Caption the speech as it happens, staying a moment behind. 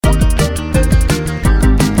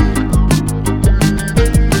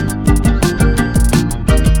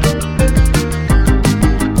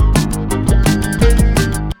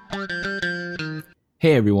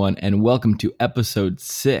Hey everyone, and welcome to episode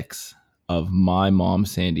 6 of My Mom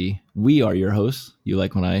Sandy. We are your hosts. You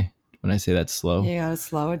like when I say that slow? You gotta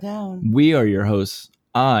slow it down. We are your hosts.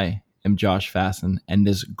 I am Josh Fasten, and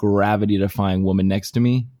this gravity-defying woman next to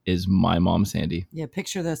me is my mom Sandy. Yeah,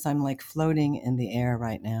 picture this. I'm like floating in the air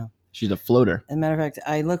right now. She's a floater. As a matter of fact,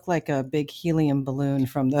 I look like a big helium balloon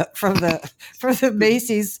from the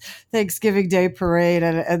Macy's Thanksgiving Day parade,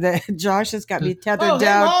 and Josh has got me tethered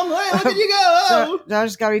down. Hey, Mom, hey, look at you go! So Josh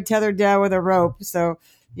has got me tethered down with a rope. So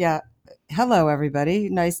yeah, hello everybody.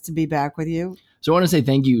 Nice to be back with you. So I want to say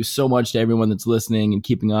thank you so much to everyone that's listening and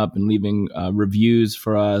keeping up and leaving reviews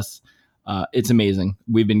for us. It's amazing.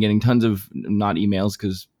 We've been getting tons of, not emails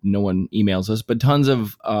because no one emails us, but tons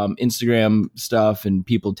of Instagram stuff and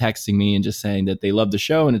people texting me and just saying that they love the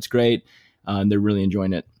show and it's great. And they're really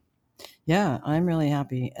enjoying it. Yeah, I'm really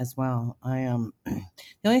happy as well. The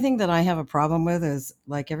only thing that I have a problem with is,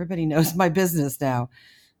 like, everybody knows my business now.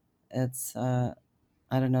 It's I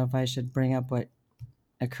don't know if I should bring up what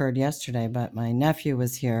occurred yesterday, but my nephew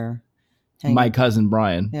was here. My cousin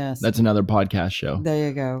Brian. Yes. That's another podcast show. There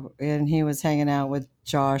you go. And he was hanging out with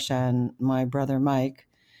Josh and my brother Mike.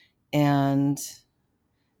 And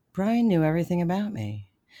Brian knew everything about me.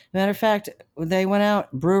 Matter of fact, they went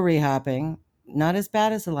out brewery hopping. Not as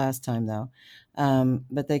bad as the last time, though.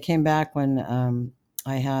 But they came back when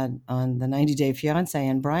I had on the 90 Day Fiance,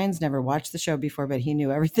 and Brian's never watched the show before, but he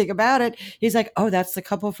knew everything about it. He's like, oh, that's the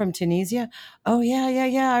couple from Tunisia? Oh, yeah,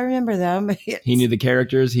 I remember them. He knew the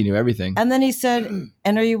characters. He knew everything. And then he said,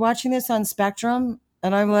 and are you watching this on Spectrum?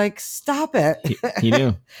 And I'm like, stop it. He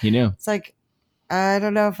knew. It's like, I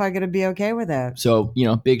don't know if I'm going to be okay with that. So,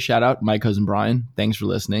 big shout out, my cousin Brian. Thanks for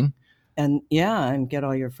listening. And yeah, and get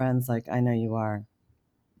all your friends like I know you are.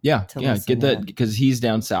 Yeah, get that, because he's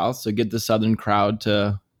down south, so get the southern crowd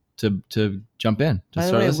to jump in. By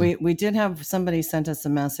the way, we did have somebody sent us a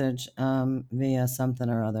message via something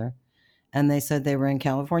or other, and they said they were in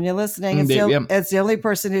California listening. It's the only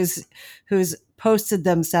person who's posted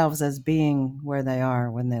themselves as being where they are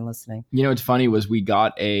when they're listening. What's funny was we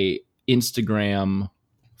got a Instagram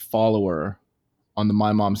follower on the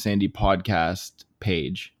My Mom Sandy podcast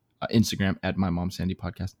page, Instagram at My Mom Sandy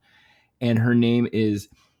podcast, and her name is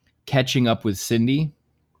Catching Up with Cindy,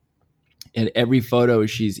 and every photo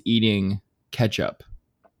she's eating ketchup.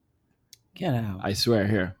 Get out! I swear.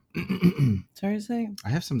 Here. Seriously? I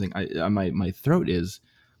have something. My throat is.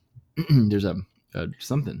 There's a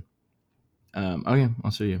something. Okay,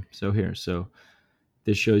 I'll show you. So here. So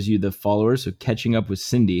this shows you the followers. So Catching Up with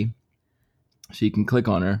Cindy. So you can click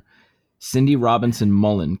on her. Cindy Robinson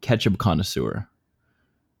Mullen, ketchup connoisseur.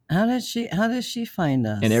 How does she find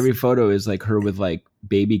us? And every photo is like her with like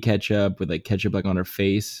baby ketchup, with like ketchup like on her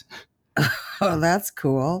face. Oh, that's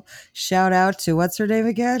cool. Shout out to, what's her name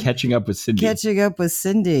again? Catching Up with Cindy. Catching Up with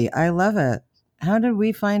Cindy. I love it. How did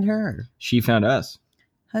we find her? She found us.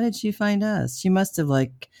 How did she find us? She must have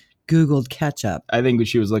like Googled ketchup. I think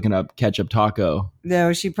she was looking up ketchup taco.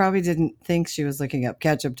 No, she probably didn't think she was looking up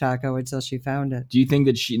ketchup taco until she found it. Do you think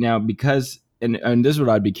that she now, because, and this is what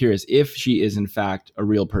I'd be curious, if she is in fact a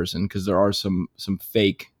real person, because there are some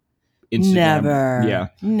fake Instagram. Never. Yeah.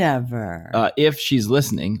 Never. If she's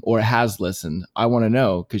listening or has listened, I want to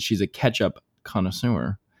know, because she's a ketchup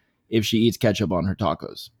connoisseur, if she eats ketchup on her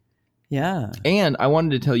tacos. Yeah. And I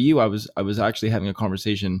wanted to tell you, I was actually having a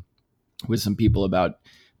conversation with some people about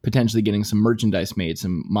potentially getting some merchandise made,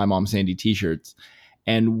 some My Mom Sandy t-shirts.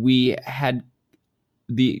 And we had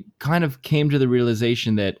came to the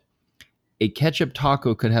realization that a ketchup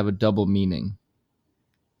taco could have a double meaning.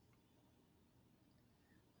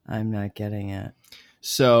 I'm not getting it.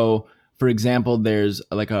 So, for example, there's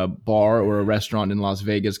like a bar or a restaurant in Las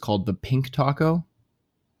Vegas called the Pink Taco.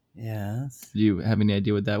 Yes. Do you have any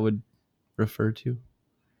idea what that would refer to?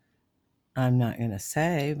 I'm not going to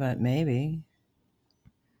say, but maybe.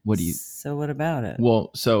 So what about it? Well,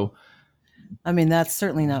 so. I mean, that's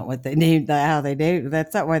certainly not what they named,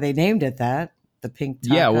 that's not why they named it that. The Pink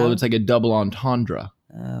Taco. Yeah, well, it's like a double entendre.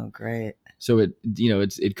 Oh, great. So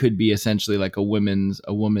it could be essentially like a woman's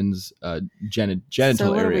genital So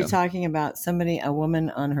what area. are we talking about? A woman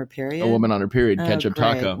on her period? A woman on her period, ketchup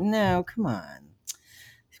great. taco. No, come on.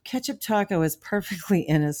 Ketchup taco is perfectly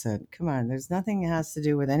innocent. Come on, there's nothing that has to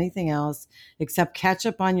do with anything else except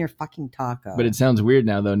ketchup on your fucking taco. But it sounds weird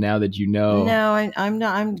now, though. Now that you know. No, I'm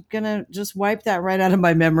not. I'm gonna just wipe that right out of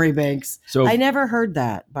my memory banks. So I never heard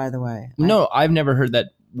that, by the way. No, I've never heard that.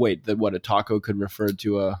 Wait, that what a taco could refer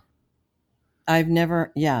to a. I've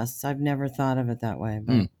never thought of it that way.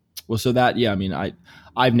 But. Well, so that, yeah, I mean,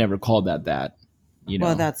 I've never called that.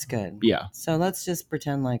 Well, that's good. Yeah. So let's just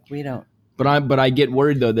pretend like we don't. But I get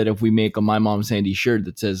worried though that if we make a My Mom Sandy shirt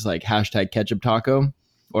that says like hashtag ketchup taco,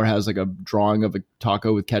 or has like a drawing of a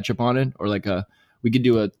taco with ketchup on it, or like we could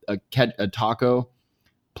do a taco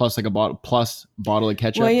plus like a bottle of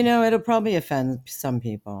ketchup. Well, it'll probably offend some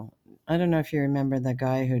people. I don't know if you remember the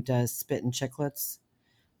guy who does Spit and Chicklets.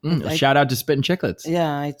 Shout out to Spit and Chicklets.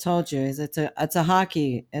 Yeah, I told you it's a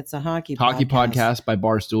hockey podcast by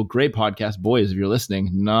Barstool. Great podcast, boys. If you're listening,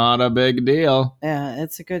 not a big deal. Yeah,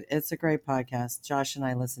 it's a great podcast. Josh and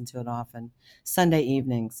I listen to it often. Sunday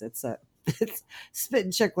evenings. It's Spit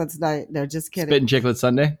and Chicklets night. No, just kidding. Spit and Chicklets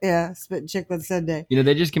Sunday. Yeah, Spit and Chicklets Sunday.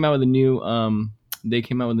 They just came out with a new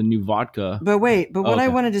vodka. But what I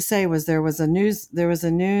wanted to say was there was a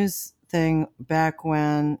news thing back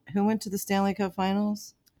when who went to the Stanley Cup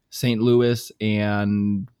Finals? St. Louis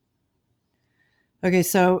and okay,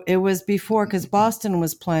 so it was before because Boston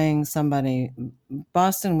was playing somebody.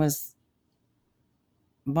 Boston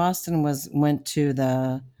went to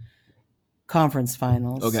the conference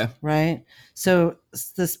finals. Okay, right. So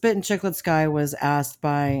the Spit and Chicklets guy was asked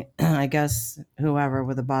by I guess whoever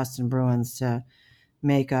with the Boston Bruins to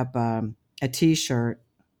make up a T-shirt.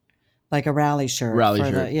 Like a rally shirt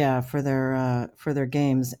for their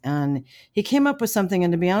games. And he came up with something,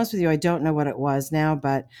 and to be honest with you, I don't know what it was now,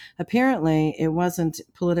 but apparently it wasn't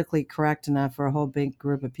politically correct enough for a whole big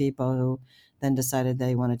group of people who then decided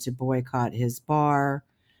they wanted to boycott his bar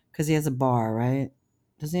because he has a bar, right?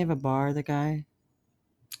 Doesn't he have a bar, the guy?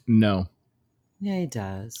 No. Yeah, he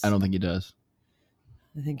does. I don't think he does.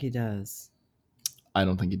 I think he does. I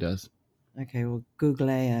don't think he does. Okay, we'll Google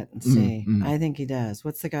it and see. I think he does.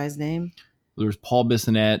 What's the guy's name? There's Paul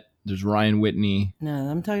Bissonnette. There's Ryan Whitney. No,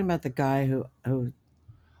 I'm talking about the guy who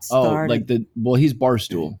started. He's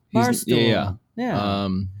Barstool. Barstool. Yeah.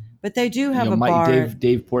 But they do have a bar.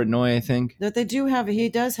 Dave Portnoy, I think. That they do have. He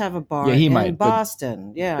does have a bar. Yeah, he in might.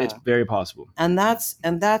 Boston. Yeah, it's very possible. And that's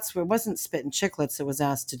where it wasn't Spit and Chicklets that was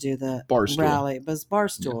asked to do the Barstool rally. It was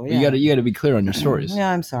Barstool. Yeah. You got to be clear on your stories.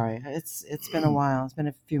 Yeah, I'm sorry. It's been a while. It's been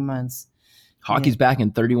a few months. Hockey's back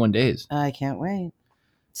in 31 days. I can't wait.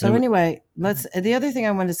 So anyway, the other thing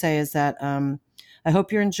I wanted to say is that I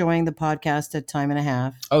hope you're enjoying the podcast at time and a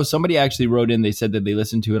half. Oh, somebody actually wrote in. They said that they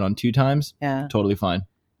listened to it on 2 times. Yeah. Totally fine.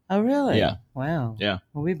 Oh, really? Yeah. Wow. Yeah.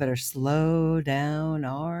 Well, we better slow down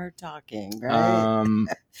our talking, right?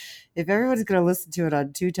 If everyone's going to listen to it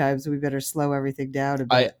on 2 times, we better slow everything down a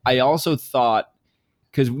bit. I also thought,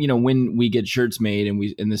 because when we get shirts made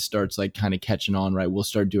and this starts like kind of catching on, right? We'll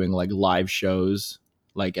start doing like live shows,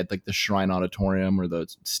 like at like the Shrine Auditorium or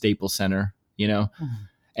the Staples Center, Mm-hmm.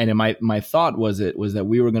 And my thought was that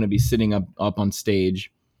we were going to be sitting up on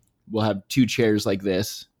stage. We'll have 2 chairs like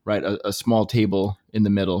this, right? A small table in the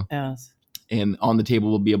middle. Yes. And on the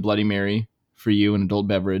table will be a Bloody Mary for you, an adult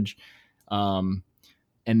beverage. And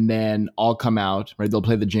then I'll come out, right? They'll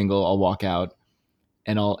play the jingle. I'll walk out,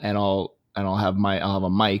 and I'll have a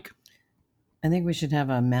mic. I think we should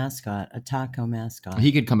have a mascot, a taco mascot.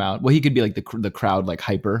 He could come out. Well, he could be like the crowd, like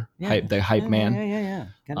the hype man. Yeah.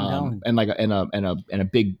 Get him going. And like a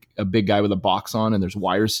big guy with a box on, and there's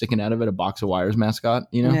wires sticking out of it, a box of wires mascot.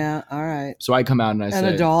 Yeah. All right. So I come out and I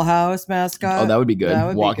say, a dollhouse mascot. Oh, that would be good. That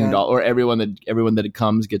would Walking be good. doll, or everyone that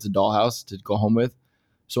comes gets a dollhouse to go home with.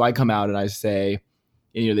 So I come out and I say,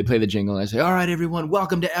 they play the jingle, and I say, all right, everyone,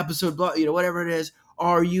 welcome to episode, whatever it is.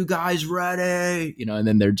 Are you guys ready? And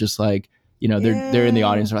then they're just like, they're in the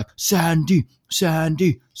audience. They're like, Sandy.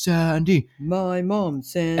 My mom,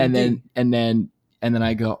 Sandy. And then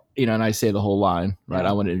I go, and I say the whole line, right? Yeah.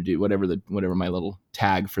 I wanted to do whatever my little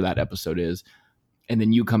tag for that episode is. And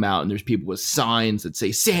then you come out and there's people with signs that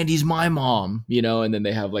say, Sandy's my mom, and then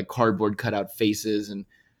they have like cardboard cutout faces, and,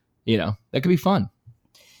 that could be fun.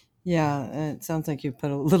 Yeah, it sounds like you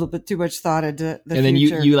put a little bit too much thought into the future. And then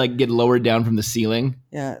you like get lowered down from the ceiling.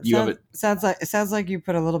 Yeah, it sounds like you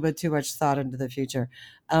put a little bit too much thought into the future.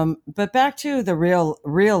 But back to the real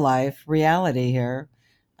life reality here.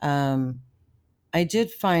 I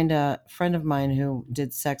did find a friend of mine who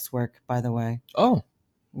did sex work, by the way. Oh,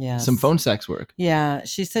 yeah, some phone sex work. Yeah,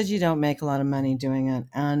 she said you don't make a lot of money doing it,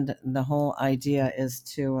 and the whole idea is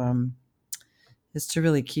to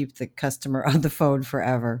really keep the customer on the phone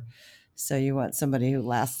forever. So you want somebody who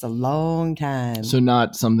lasts a long time. So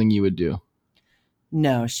not something you would do.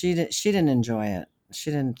 No, she didn't enjoy it.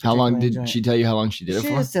 She didn't. How long did she tell you how long she did it for?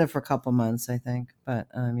 She just did it for a couple months, I think. But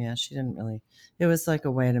yeah, she didn't really. It was like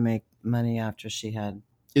a way to make money after she had.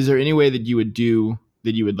 Is there any way that you would do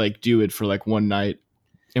it for like one night,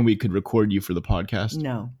 and we could record you for the podcast?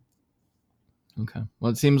 No. Okay.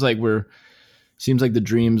 Well, it seems like the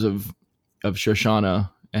dreams of Shoshana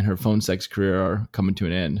and her phone sex career are coming to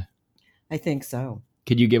an end. I think so.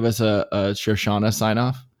 Could you give us a Shoshana sign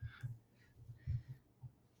off?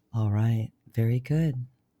 All right. Very good.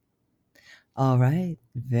 All right.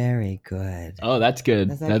 Very good. Oh, that's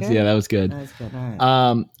good. Is that That's good? yeah, that was good. That's good.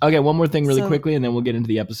 All right. Okay, one more thing really So- quickly, and then we'll get into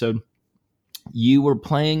the episode. You were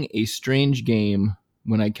playing a strange game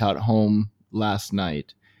when I got home last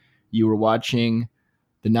night. You were watching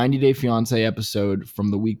the 90 Day Fiancé episode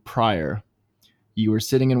from the week prior. You were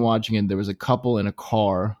sitting and watching it. There was a couple in a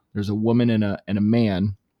car. There's a woman and a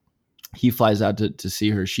man. He flies out to see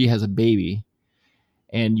her. She has a baby.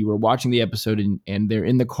 And you were watching the episode, and they're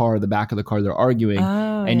in the car, the back of the car, they're arguing.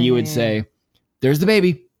 Oh, And you would say, there's the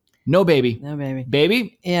baby. No baby. No baby.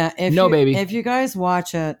 Baby? Yeah. Baby. If you guys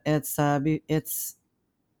watch it, it's 90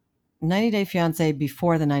 Day Fiancé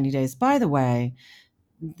before the 90 days. By the way,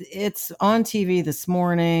 it's on TV this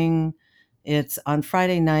morning. It's on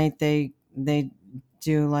Friday night. They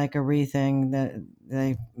do like a re-thing that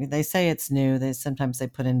they say it's new. Sometimes they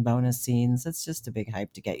put in bonus scenes. It's just a big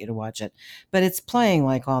hype to get you to watch it. But it's playing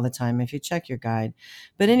like all the time if you check your guide.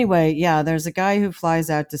 But anyway, yeah, there's a guy who flies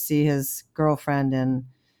out to see his girlfriend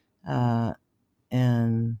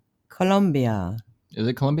in Colombia. Is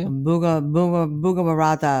it Colombia? Buga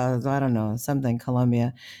Barata, I don't know, something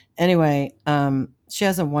Colombia. Anyway, she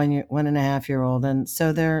has a 1.5-year-old, and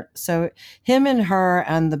so him and her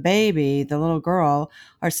and the baby, the little girl,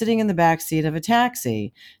 are sitting in the back seat of a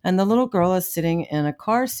taxi, and the little girl is sitting in a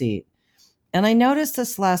car seat. And I noticed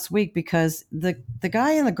this last week because the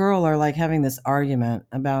guy and the girl are like having this argument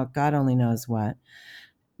about God only knows what,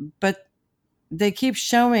 but they keep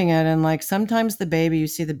showing it, and like sometimes the baby, you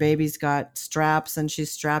see the baby's got straps and she's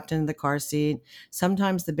strapped into the car seat.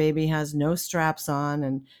 Sometimes the baby has no straps on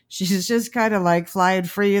and she's just kind of like flying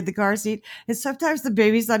free in the car seat. And sometimes the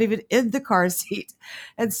baby's not even in the car seat.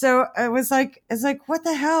 And so it's like, what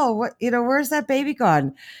the hell? What, where's that baby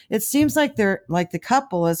gone? It seems like they're like the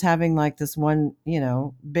couple is having like this one,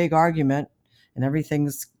 big argument and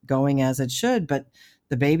everything's going as it should, but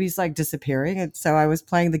the baby's like disappearing. And so I was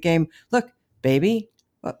playing the game. Look, baby,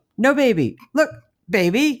 no baby. Look,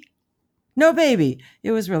 baby, no baby.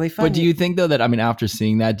 It was really funny. But do you think though that, I mean, after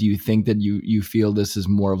seeing that, do you think that you feel this is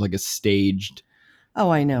more of like a staged?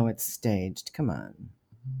 Oh, I know it's staged. Come on.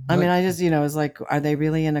 I mean, I just, it's like, are they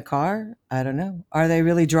really in a car? I don't know. Are they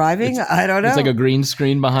really driving? I don't know. It's like a green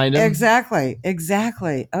screen behind them. Exactly.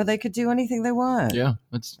 Oh, they could do anything they want. Yeah.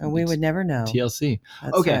 And we would never know. TLC.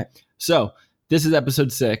 That's okay. right. So this is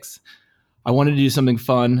episode 6. I wanted to do something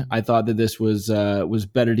fun. I thought that this was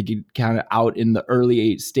better to get kind of out in the early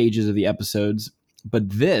 8 stages of the episodes. But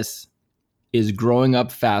this is Growing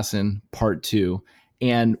Up Fasten Part 2.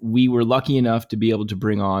 And we were lucky enough to be able to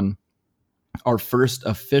bring on our first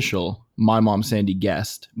official My Mom Sandy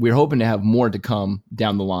guest. We're hoping to have more to come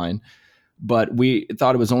down the line. But we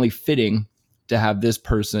thought it was only fitting to have this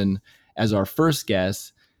person as our first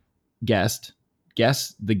guest. Guess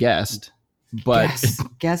the guest. But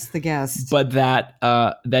guess the guest. But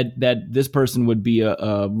that this person would be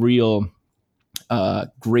a real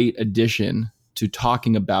great addition to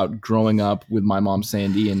talking about growing up with My Mom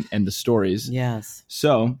Sandy and the stories. Yes.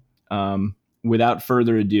 So, without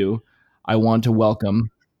further ado, I want to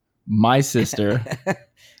welcome my sister,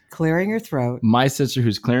 clearing her throat. My sister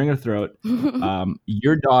who's clearing her throat.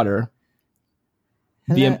 Your daughter,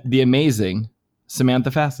 the amazing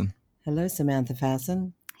Samantha Fasten. Hello, Samantha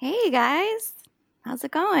Fasten. Hey guys, how's it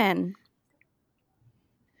going?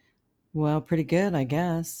 Well, pretty good, I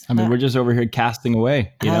guess. I mean, we're just over here casting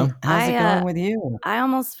away, you know? How's it going with you? I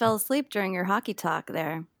almost fell asleep during your hockey talk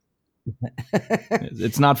there.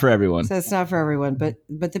 It's not for everyone. So it's not for everyone, but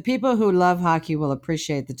the people who love hockey will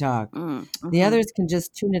appreciate the talk. Mm-hmm. The others can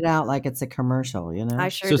just tune it out like it's a commercial, you know? I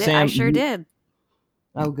sure did. I sure did.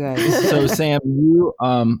 Oh, good. So Sam, you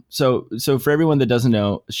so for everyone that doesn't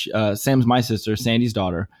know, Sam's my sister, Sandy's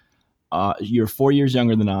daughter. You're 4 years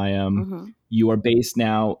younger than I am. Mm-hmm. You are based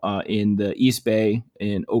now in the East Bay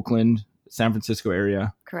in Oakland, San Francisco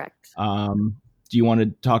area. Correct. Do you want to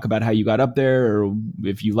talk about how you got up there, or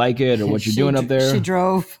if you like it, or what you're doing up there? She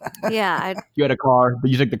drove. Yeah, you had a car,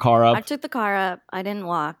 but you took the car up. I took the car up. I didn't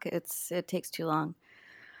walk. It takes too long.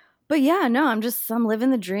 But yeah, no, I'm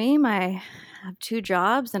living the dream. I have 2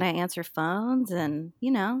 jobs and I answer phones, and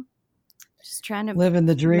just trying to live in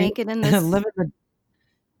the dream, make it in this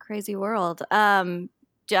crazy world. I'm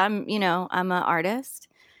an artist,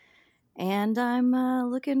 and I'm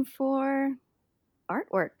looking for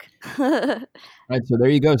artwork. Right, so there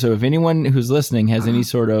you go. So if anyone who's listening has any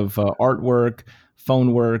sort of artwork,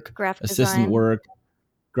 phone work, graphic assistant design work,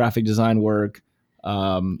 graphic design work,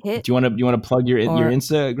 do you want to plug your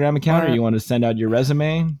Instagram account, or you want to send out your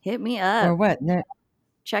resume? Hit me up. Or what?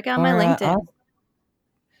 Check out my LinkedIn.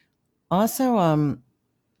 Also,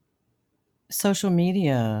 social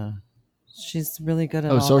media. She's really good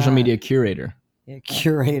at Oh, all social that. media curator. Yeah,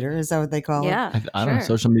 curator, is that what they call it? Yeah, I don't know,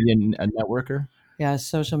 sure. social media networker. Yeah,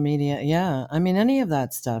 social media. Yeah, I mean, any of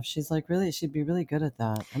that stuff. She's like she'd be really good at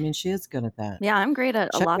that. I mean, she is good at that. Yeah, I'm great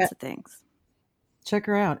at Check lots of things. check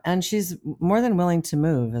her out, and she's more than willing to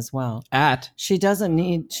move as well. She doesn't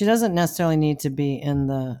necessarily need to be in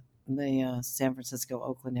the San Francisco,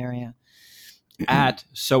 Oakland area. At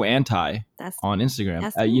So Anti That's on Instagram.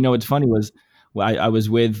 That's You me. know, what's funny was I was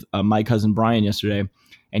with my cousin Brian yesterday,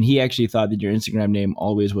 and he actually thought that your Instagram name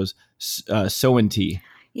always was So and T.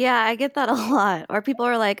 Yeah, I get that a lot. Or people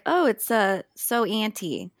are like, "Oh, it's so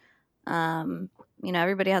anti." You know,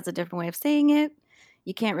 everybody has a different way of saying it.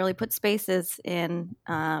 You can't really put spaces in,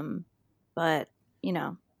 but you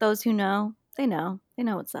know, those who know, they know. They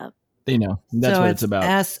know what's up. They know. That's so what it's about.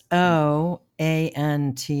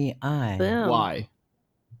 SOANTI. Boom. Why?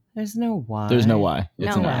 There's no why. There's no why.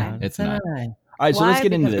 It's No not. why. It's an not. I. All right, so Why? let's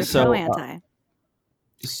get into Because this. we're so So, anti.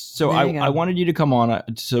 so There you I go. wanted you to come on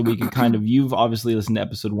so we could kind of, you've obviously listened to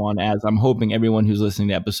episode 1, as I'm hoping everyone who's listening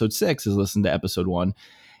to episode 6 has listened to episode 1.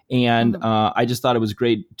 And I just thought it was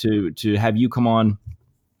great to have you come on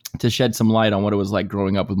to shed some light on what it was like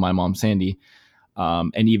growing up with my mom, Sandy,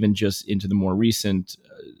 and even just into the more recent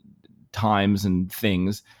times and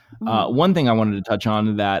things. One thing I wanted to touch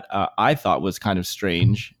on that I thought was kind of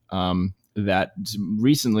strange, that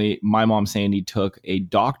recently my mom, Sandy, took a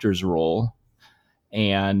doctor's role.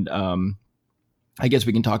 And I guess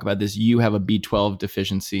we can talk about this. You have a B12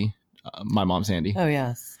 deficiency, my mom, Sandy. Oh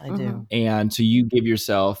yes, I do. And so you give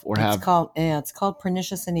yourself It's called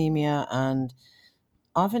pernicious anemia, and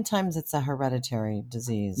oftentimes it's a hereditary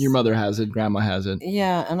disease. Your mother has it, grandma has it.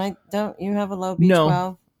 Yeah, and you have a low B12?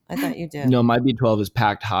 No. I thought you did. No, my B12 is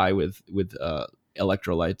packed high with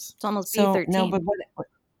electrolytes. It's almost So B13.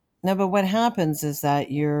 but what happens is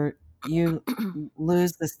that you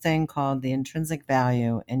lose this thing called the intrinsic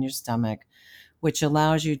value in your stomach, which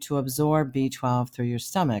allows you to absorb B12 through your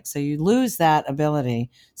stomach. So you lose that ability.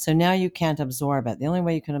 So now you can't absorb it. The only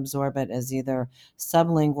way you can absorb it is either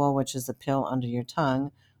sublingual, which is a pill under your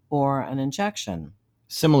tongue, or an injection.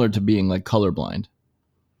 Similar to being like colorblind.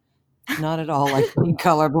 Not at all like being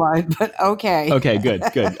colorblind, but okay. Okay, good.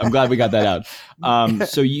 I'm glad we got that out.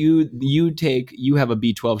 So you have a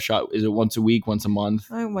B12 shot. Is it once a week, once a month?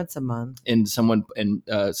 Once a month. And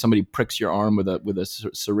somebody pricks your arm with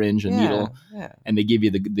a syringe, a needle, and they give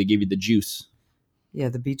you the juice. Yeah,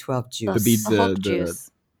 the B12 juice. The Hulk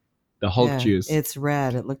juice. The Hulk juice. It's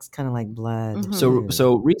red. It looks kind of like blood. Mm-hmm.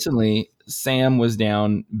 So recently, Sam was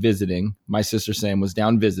down visiting. My sister Sam was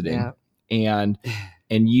down visiting, and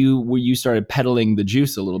you started peddling the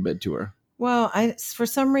juice a little bit to her. Well, for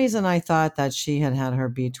some reason I thought that she had her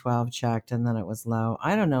B12 checked and then it was low.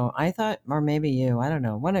 I don't know. I thought, or maybe you. I don't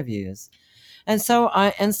know. One of you's. And so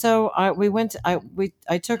I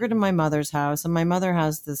took her to my mother's house, and my mother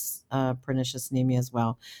has this pernicious anemia as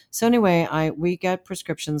well. So anyway, we get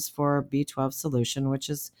prescriptions for B12 solution, which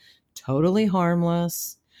is totally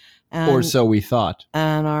harmless. Or so we thought.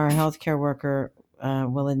 And our healthcare worker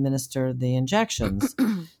will administer the injections.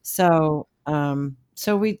 So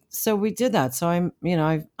we did that. So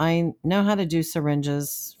I know how to do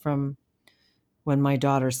syringes from when my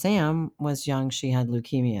daughter Sam was young. She had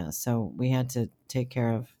leukemia, so we had to take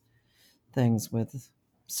care of things with.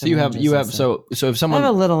 So you have so if someone I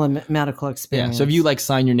have a little medical experience. Yeah. So if you like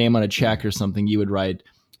sign your name on a check or something, you would write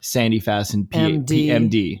Sandy Fasten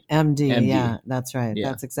MD. Yeah, that's right. Yeah.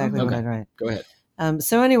 That's exactly what I'd write. Go ahead.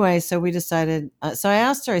 So anyway, so we decided. So I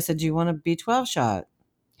asked her. I said, "Do you want a B12 shot?"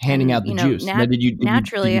 Handing out the juice.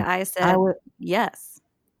 I said yes.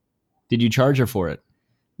 Did you charge her for it?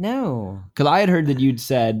 No, because I had heard that you'd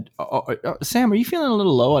said, "Sam, are you feeling a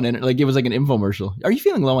little low on energy?" Like it was like an infomercial. Are you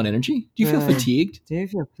feeling low on energy? Do you feel fatigued? Do you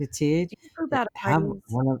feel fatigued?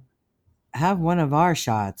 Have one of our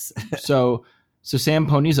shots. So Sam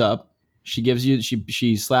ponies up. She gives you.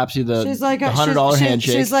 She slaps you the $100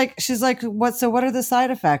 handshake. She's like, what? So what are the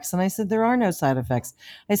side effects? And I said, there are no side effects.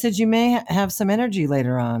 I said, you may have some energy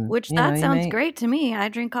later on. Which sounds great to me. I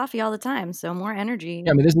drink coffee all the time, so more energy.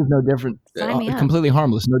 Yeah, I mean, this is no different. Completely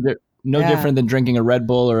harmless. No different than drinking a Red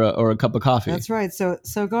Bull or a cup of coffee. That's right. So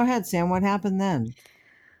go ahead, Sam. What happened then?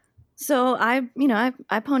 So I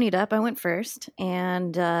ponied up. I went first,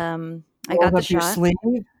 and I got the shot. Sleeve?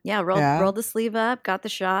 Yeah, rolled the sleeve up, got the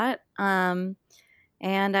shot. And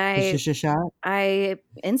I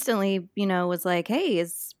instantly, was like, hey,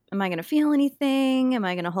 am I going to feel anything? Am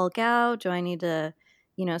I going to Hulk out? Do I need to,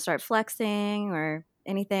 start flexing or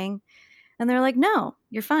anything? And they're like, no,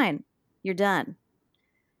 you're fine. You're done.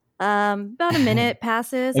 About a minute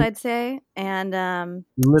passes, I'd say, and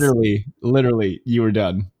literally, you were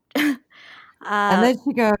done. And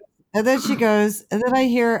then she goes, and then I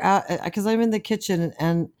hear, because I'm in the kitchen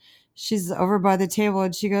and she's over by the table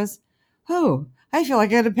and she goes, "Oh, I feel like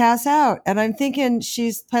I'm going to pass out." And I'm thinking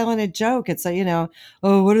she's playing a joke. It's like,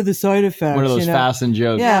 oh, what are the side effects? One of those fasten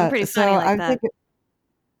jokes. Yeah, I'm pretty funny like that.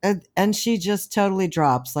 Thinking, and she just totally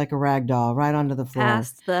drops like a rag doll right onto the floor.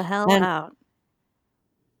 Passed the hell out.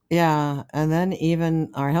 Yeah, and then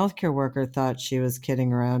even our healthcare worker thought she was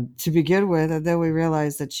kidding around to begin with, and then we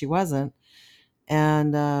realized that she wasn't.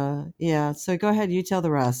 And so go ahead, you tell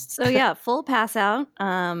the rest. So yeah, full pass out.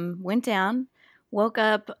 Went down, woke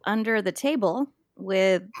up under the table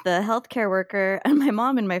with the healthcare worker and my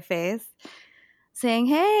mom in my face, saying,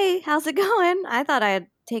 "Hey, how's it going?" I thought I had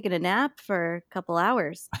taken a nap for a couple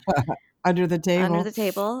hours under the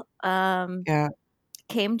table. Yeah.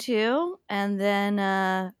 Came to, and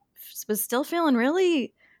then was still feeling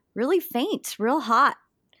really, really faint, real hot,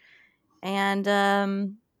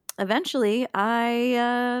 and eventually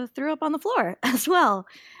I threw up on the floor as well,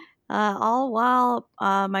 all while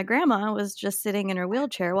my grandma was just sitting in her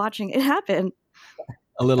wheelchair watching it happen.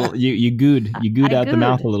 A little, you gooed out the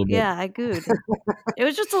mouth a little bit. Yeah, I gooed. It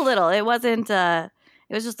was just a little. It wasn't. It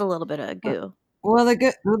was just a little bit of goo. Well,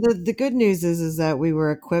 the good news is that we were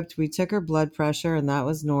equipped. We took her blood pressure, and that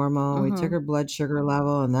was normal. Mm-hmm. We took her blood sugar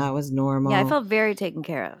level, and that was normal. Yeah, I felt very taken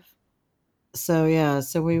care of. So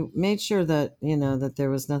we made sure that that there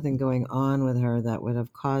was nothing going on with her that would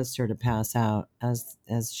have caused her to pass out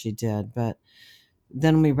as she did. But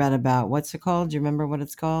then we read about, what's it called? Do you remember what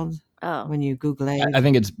it's called? Oh, when you Google it, I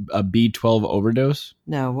think it's a B12 overdose.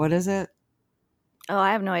 No, what is it? Oh,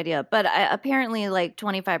 I have no idea. But apparently, like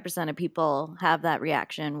 25% of people have that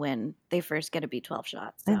reaction when they first get a B12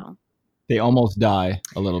 shot. So they almost die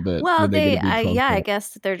a little bit. Well, I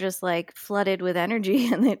guess they're just like flooded with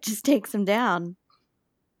energy, and it just takes them down.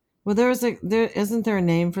 Well, isn't there a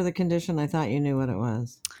name for the condition? I thought you knew what it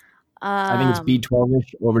was. I think it's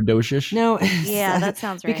B12ish, overdose-ish. No, yeah, that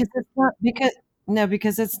sounds right. Because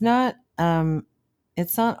it's not.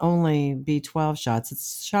 It's not only B12 shots;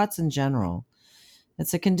 it's shots in general.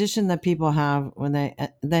 It's a condition that people have when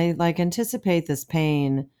they like anticipate this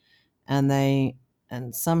pain,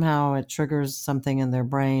 and somehow it triggers something in their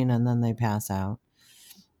brain, and then they pass out.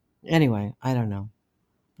 Anyway, I don't know.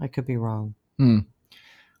 I could be wrong.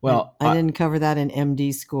 Well, I didn't cover that in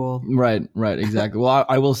MD school. Right, exactly. Well,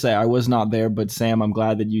 I will say I was not there, but Sam, I'm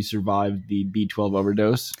glad that you survived the B12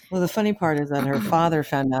 overdose. Well, the funny part is that her father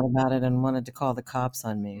found out about it and wanted to call the cops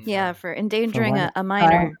on me. For endangering a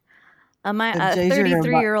minor, a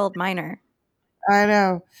 33-year-old minor. I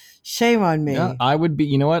know. Shame on me. Yeah, I would be.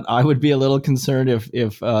 You know what? I would be a little concerned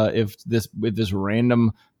if this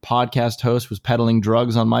random podcast host was peddling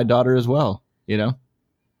drugs on my daughter as well. Oh,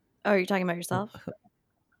 are you talking about yourself?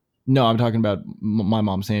 No, I'm talking about my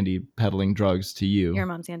mom, Sandy, peddling drugs to you. Your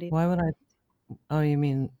mom, Sandy. Why would I? Oh, you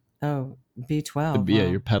mean B12? Yeah,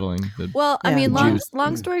 you're peddling. I mean,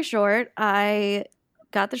 long story short, I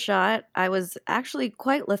got the shot. I was actually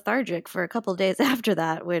quite lethargic for a couple of days after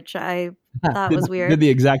that, which I thought was weird. Did the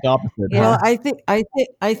exact opposite. Yeah. Well,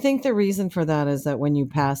 I think the reason for that is that when you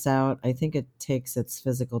pass out, I think it takes its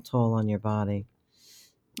physical toll on your body.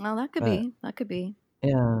 Well, that could be. That could be.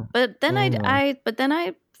 Yeah. But then I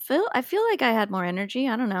feel like I had more energy.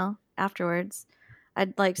 I don't know. Afterwards,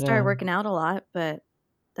 I'd like started working out a lot, but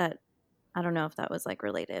that I don't know if that was like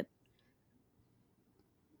related.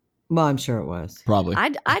 Well, I'm sure it was. Probably.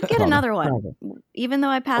 I'd get another one. Probably. Even though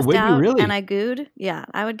I passed out and I gooed. Yeah,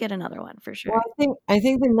 I would get another one for sure. Well, I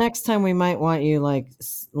think the next time we might want you like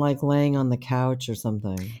laying on the couch or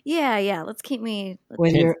something. Yeah. Let's keep me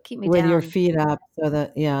with down. Your feet up, so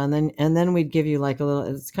that and then we'd give you like a little.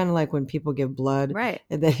 It's kind of like when people give blood, right?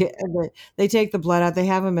 And they take the blood out. They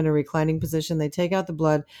have them in a reclining position. They take out the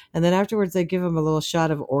blood, and then afterwards they give them a little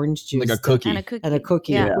shot of orange juice, like a cookie, and a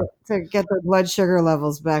cookie, to get the blood sugar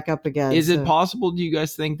levels back up again. Is it possible? Do you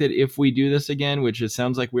guys think that if we do this again, which it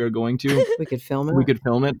sounds like we are going to, we could film it? We could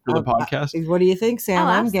film it for the podcast. What do you think, Sam?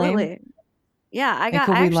 I'm game. Yeah, I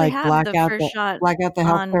actually have the first shot. Black out the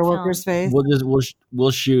healthcare worker's face.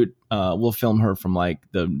 We'll shoot. We'll film her from like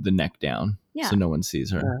the neck down, so no one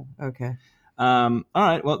sees her. Okay. All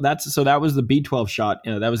right. Well, that was the B12 shot.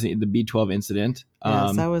 That was the B12 incident.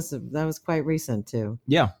 Yes, that was quite recent too.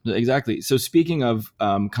 Yeah, exactly. So speaking of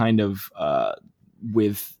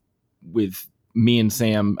with me and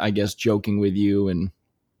Sam, I guess, joking with you and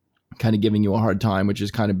kind of giving you a hard time, which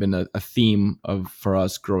has kind of been a theme for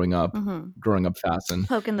us growing up fast and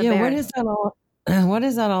poking the bear. What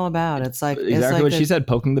is that all about? It's like exactly what she said,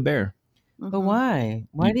 poking the bear. But why?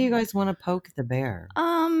 Why do you guys want to poke the bear?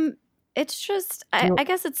 It's just I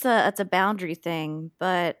guess it's a boundary thing,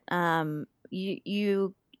 but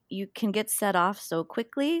you can get set off so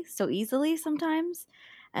quickly, so easily sometimes,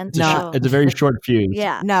 and It's a very short fuse.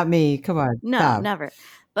 Yeah, not me. Come on, no, stop. never.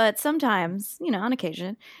 But sometimes, on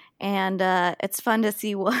occasion, and it's fun to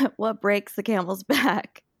see what breaks the camel's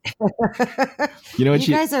back. You know what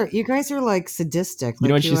you guys are like sadistic. You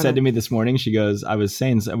know what she said to me this morning? She goes, I was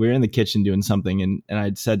saying, we were in the kitchen doing something and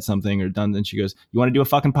I'd said something or done, and she goes, you want to do a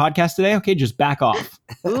fucking podcast today? Okay, just back off.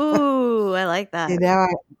 Ooh, I like that. See,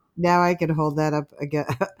 now I can hold that up again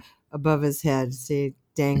above his head. See,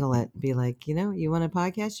 dangle it. Be like, you want a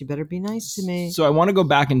podcast? You better be nice to me. So I want to go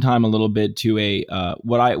back in time a little bit to a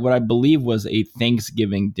what I believe was a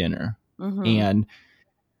Thanksgiving dinner. Mm-hmm. And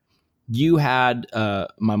you had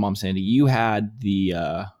my mom Sandy, you had the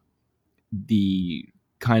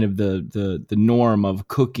kind of the norm of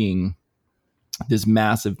cooking this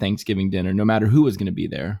massive Thanksgiving dinner, no matter who was going to be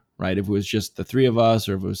there, right? If it was just the three of us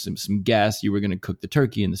or if it was some guests, you were going to cook the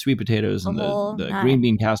turkey and the sweet potatoes and the green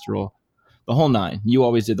bean casserole, the whole nine. You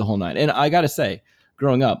always did the whole nine. And I got to say,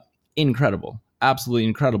 growing up, incredible, absolutely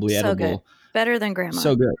incredibly so edible. Good. Better than grandma.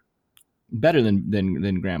 So good. Better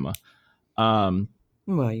than grandma.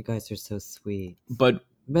 Well, you guys are so sweet. But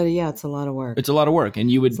yeah, it's a lot of work. It's a lot of work,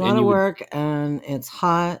 and it's a lot of work, and it's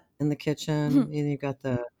hot in the kitchen. And you've got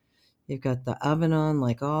the oven on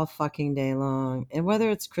like all fucking day long. And whether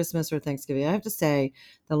it's Christmas or Thanksgiving, I have to say,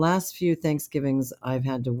 the last few Thanksgivings I've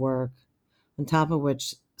had to work. On top of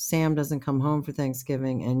which, Sam doesn't come home for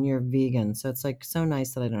Thanksgiving, and you're vegan, so it's like so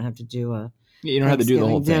nice that I don't have to do you don't have to do the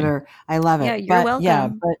whole dinner. I love it. Yeah, you're welcome. Yeah,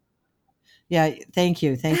 but. Yeah, thank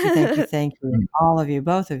you, all of you,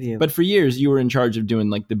 both of you. But for years, you were in charge of doing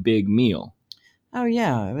like the big meal. Oh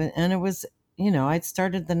yeah, and it was, I'd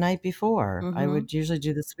started the night before. Mm-hmm. I would usually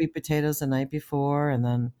do the sweet potatoes the night before, and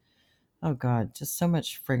then, oh God, just so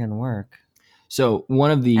much friggin' work. So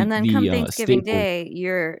one of the and then come Thanksgiving staples, Day,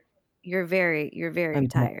 you're very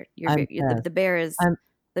tired. The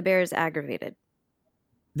bear is aggravated.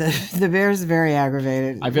 The bear's very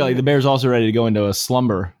aggravated. I feel like the bear's also ready to go into a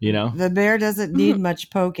slumber, The bear doesn't need much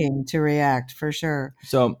poking to react, for sure.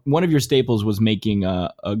 So one of your staples was making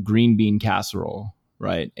a green bean casserole,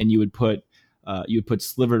 right? And you would put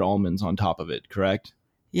slivered almonds on top of it, correct?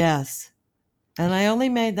 Yes. And I only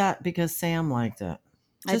made that because Sam liked it.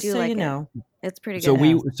 Just I do so like you know. It's pretty good.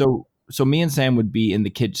 So me and Sam would be in the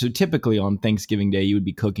kitchen. So typically on Thanksgiving Day, you would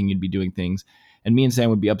be cooking, you'd be doing things. And me and Sam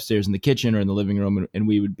would be upstairs in the kitchen or in the living room, and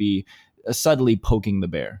we would be subtly poking the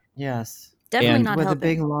bear. Yes. Definitely not with helping. a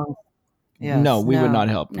big long... Yes, no, we would not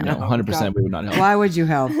help. No, 100% we would not help. Why would you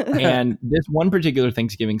help? And this one particular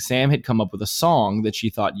Thanksgiving, Sam had come up with a song that she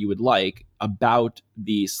thought you would like about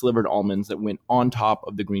the slivered almonds that went on top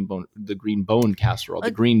of the green bone casserole, the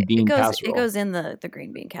green bean casserole. It goes in the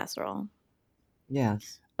green bean casserole.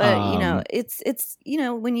 Yes. But it's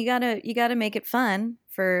when you gotta make it fun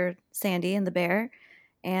for Sandy and the bear,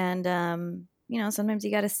 and sometimes you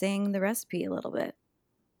gotta sing the recipe a little bit.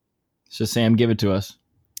 So Sam, give it to us.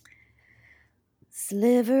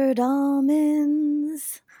 Slivered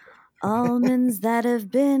almonds, almonds that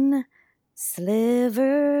have been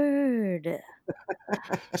slivered.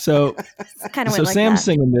 So kind of so like Sam's that.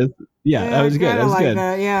 Singing this. Yeah, that was good. That was good.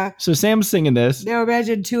 That, yeah. So Sam's singing this. Now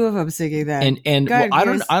imagine two of them singing that. And well,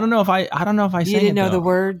 I don't know if I sang you didn't know it, the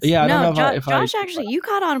words. Yeah, I don't know Josh actually, you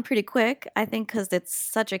caught on pretty quick. I think because it's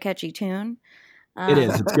such a catchy tune. It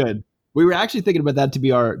is. It's good. We were actually thinking about that to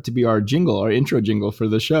be our jingle, our intro jingle for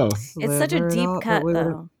the show. It's such a deep cut,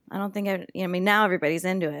 though. I don't think now everybody's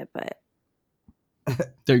into it, but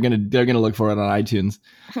they're gonna look for it on iTunes.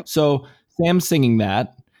 So Sam's singing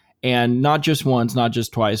that, and not just once, not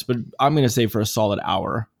just twice, but I'm gonna say for a solid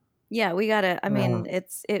hour. Yeah, we gotta. I mean,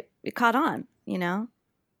 it caught on. It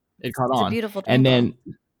caught on. It's a beautiful jingle.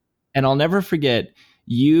 And I'll never forget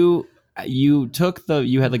you took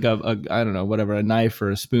you had like a I don't know, whatever, a knife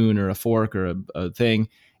or a spoon or a fork or a thing,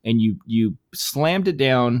 and you slammed it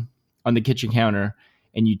down on the kitchen counter,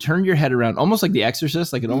 and you turned your head around almost like The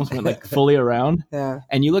Exorcist, like it almost went like fully around. Yeah.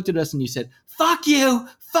 And you looked at us and you said, fuck you,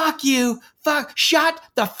 shut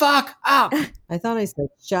the fuck up. I thought I said,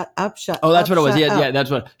 shut up, shut up. Oh, that's what it was. Yeah, yeah,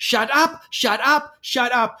 that's what. Shut up, shut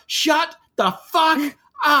the fuck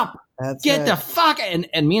up. Get the fuck.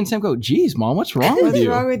 And me and Sam go, geez, Mom, what's wrong with you?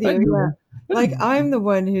 What's wrong with you? Yeah. Like, I'm the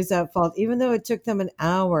one who's at fault, even though it took them an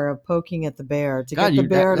hour of poking at the bear to get the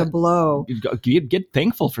bear to blow. Get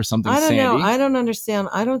thankful for something, I don't Sandy. know. I don't understand.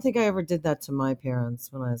 I don't think I ever did that to my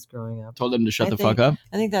parents when I was growing up. Told them to shut the fuck up?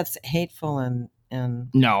 I think that's hateful and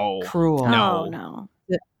no cruel. No.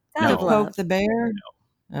 To poke the bear?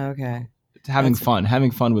 No. Okay. having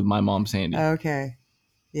That's- fun with my mom, Sandy. Okay.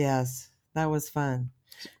 Yes, that was fun.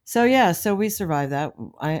 So we survived that.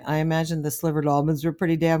 I imagine the slivered almonds were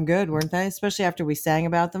pretty damn good, weren't they? Especially after we sang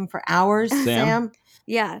about them for hours, Sam? Sam.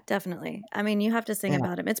 Yeah, definitely. I mean, you have to sing Yeah.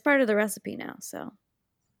 about him. It's part of the recipe now. So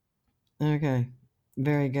Okay.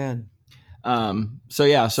 Very good. So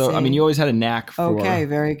yeah, so I mean, See? you always had a knack for. Okay,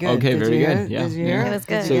 very good. Okay, Did very you hear good. it? Yeah, Did you yeah. hear It it? was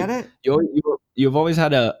Did good. you get it? You've always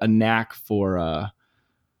had a knack for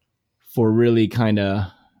really kind of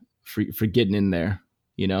for getting in there.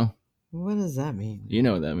 You know, What does that mean? you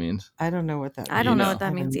know what that means. I don't know what that means. I don't know know. what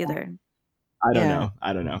that means Haven't- either. I don't Yeah. know.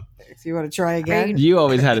 I don't know. If you want to try again. You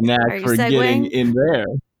always had a Are knack you for getting segueing? in there.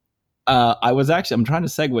 I'm trying to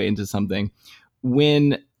segue into something.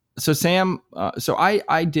 Sam,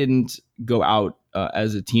 I didn't go out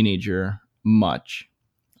as a teenager much.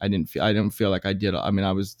 I don't feel like I did. I mean,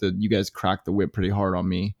 you guys cracked the whip pretty hard on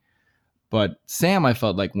me, but Sam, I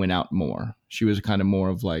felt like went out more. She was kind of more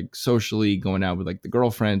of like socially going out with like the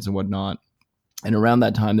girlfriends and whatnot. And around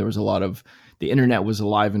that time, there was a lot of the internet was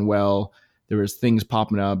alive and well. There was things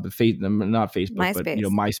popping up, not Facebook, but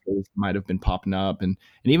MySpace might have been popping up, and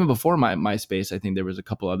even before MySpace, I think there was a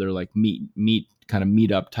couple other like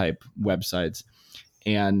meetup type websites.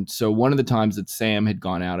 And so one of the times that Sam had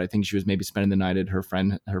gone out, I think she was maybe spending the night at her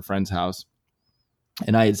friend's house,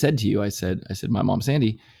 and I had said to you, I said, my mom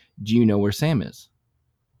Sandy, do you know where Sam is?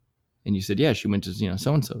 And you said, yeah, she went to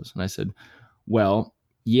so and so's, and I said, well,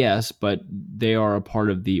 yes, but they are a part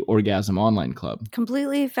of the Orgasm Online Club.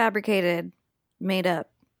 Completely fabricated, made up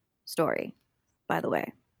story, by the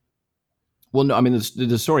way. Well, no, I mean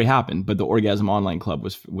the story happened, but the Orgasm Online Club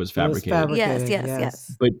was fabricated.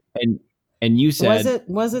 Yes. But and you said,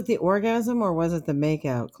 was it the orgasm or was it the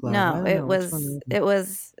makeout club? No, it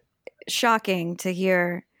was shocking to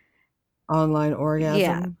hear. Online orgasm.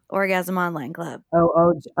 Yeah, Orgasm Online Club.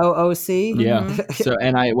 OOC. Yeah. Mhm. So,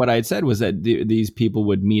 and what I had said was that these people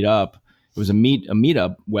would meet up. It was a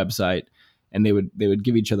meetup website, and they would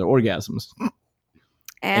give each other orgasms.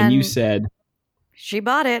 And you said she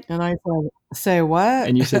bought it. And I said, "Say what?"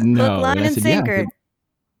 And you said no. Hook, line, and sinker. Yeah.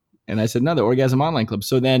 And I said no, the Orgasm Online Club.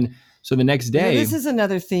 So the next day, this is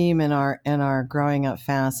another theme in our growing up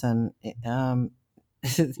fast and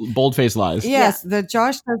bold-faced lies. Yes, that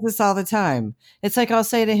Josh does this all the time. It's like I'll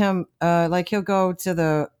say to him, like he'll go to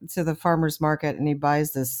the farmer's market and he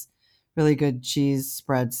buys this really good cheese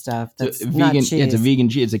spread stuff. That's vegan. Not cheese. Yeah, it's a vegan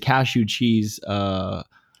cheese. It's a cashew cheese. Cream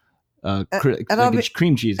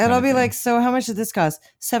cheese. And I'll be like, so how much did this cost?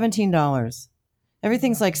 $17.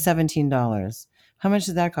 Everything's like $17. How much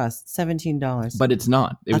did that cost? $17. But it's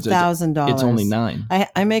not. It was $1,000. It's only $9.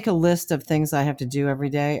 I make a list of things I have to do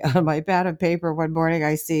every day. On my pad of paper one morning,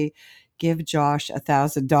 I see, give Josh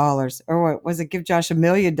 $1,000. Or what was it? Give Josh $1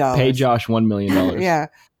 million. Pay Josh $1 million. Yeah.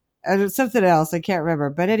 And something else. I can't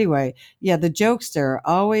remember. But anyway, yeah, the jokester,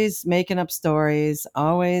 always making up stories,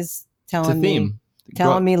 always telling me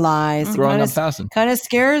lies. Growing up fast. Kind of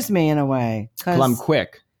scares me in a way. Well, I'm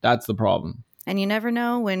quick. That's the problem. And you never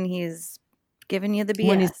know when he's giving you the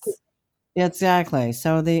BS. Exactly.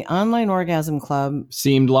 So the Online Orgasm Club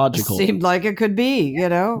seemed logical. Seemed like it could be, In what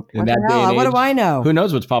that the hell? day and What age, do I know? Who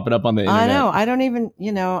knows what's popping up on the internet? I know. I don't even,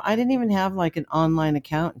 I didn't even have like an online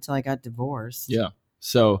account until I got divorced. Yeah.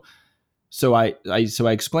 So I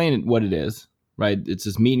explained what it is, right? It's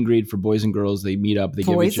this meet and greet for boys and girls. They meet up. They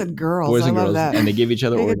boys give and girls. I love that. and they give each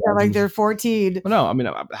other They orgasms. sound like they're 14. Well, no, I mean,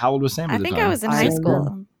 how old was Sam at I the think time? I was in high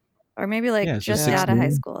school. Or maybe just out of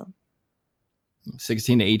high school.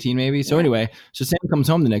 16 to 18 maybe. So anyway, so Sam comes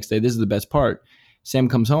home the next day. This is the best part. Sam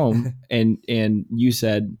comes home and you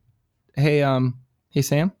said, hey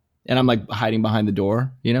Sam. And I'm like hiding behind the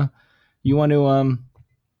door, You want to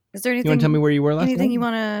Is there anything you want to tell me where you were last night? Anything you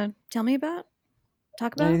want to tell me about?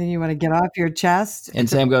 Talk about? Anything you want to get off your chest? And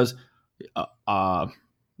Sam goes, I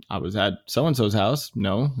was at so and so's house.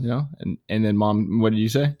 No, and then Mom, what did you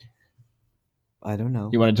say? I don't know.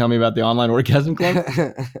 You want to tell me about the Online Orgasm Club?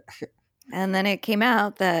 And then it came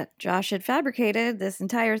out that Josh had fabricated this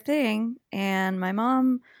entire thing, and my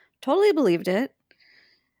mom totally believed it.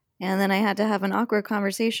 And then I had to have an awkward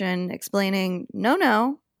conversation explaining,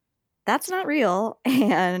 no, that's not real.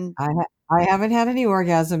 And I haven't had any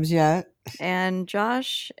orgasms yet. And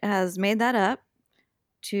Josh has made that up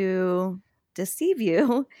to deceive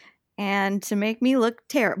you and to make me look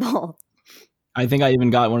terrible. I think I even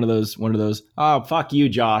got one of those, oh, fuck you,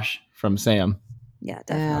 Josh, from Sam. Yeah,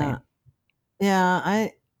 definitely. Yeah,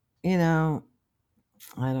 I don't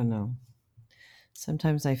know.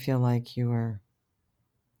 Sometimes I feel like you are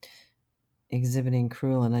exhibiting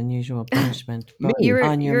cruel and unusual punishment. You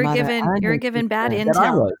were given bad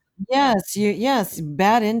intel. Yes,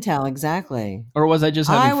 bad intel, exactly. Or was I just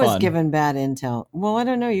having I was fun? given bad intel. Well, I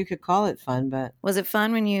don't know. You could call it fun, but Was it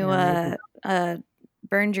fun when you maybe.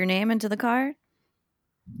 burned your name into the car?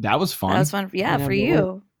 That was fun. That was fun. Yeah, for but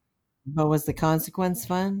you. But was the consequence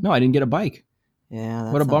fun? No, I didn't get a bike. Yeah,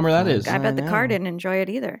 that's What a not bummer that fun. is. I bet the car know. didn't enjoy it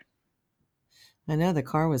either. I know the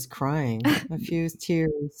car was crying. A few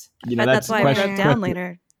tears. I bet that's why it broke down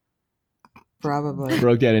later. Probably.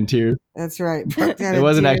 Broke down in tears. That's right. Broke down It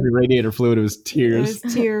wasn't actually radiator fluid, it was tears. It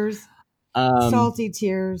was tears. Salty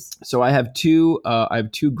tears. So I have two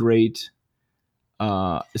great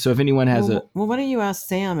so if anyone has well, why don't you ask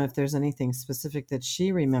Sam if there's anything specific that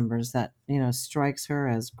she remembers that, strikes her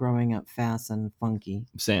as growing up fast and funky.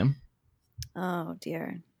 Sam? Oh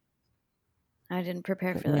dear. I didn't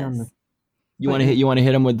prepare for this. You want to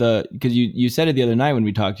hit him with because you said it the other night when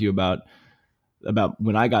we talked to you about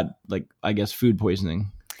when I got, like, I guess, food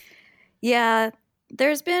poisoning. Yeah,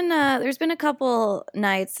 there's been a couple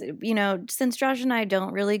nights, since Josh and I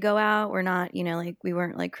don't really go out. We're not, like, we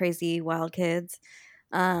weren't like crazy wild kids.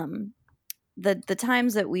 The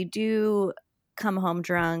times that we do come home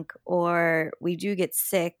drunk or we do get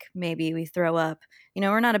sick, maybe we throw up.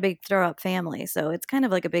 We're not a big throw up family, so it's kind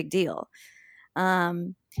of like a big deal.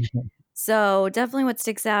 So definitely what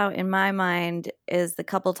sticks out in my mind is the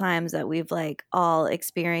couple times that we've like all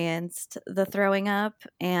experienced the throwing up.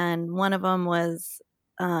 And one of them was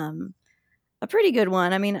a pretty good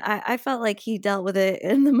one. I mean, I felt like he dealt with it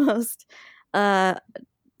in the most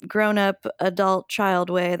grown-up adult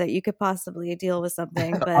child way that you could possibly deal with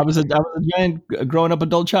something. But I was a giant grown-up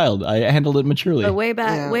adult child. I handled it maturely. But way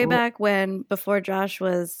back when, before Josh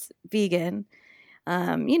was vegan,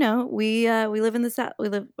 we live in the South.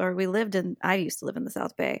 I used to live in the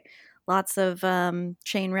South Bay. Lots of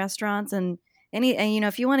chain restaurants and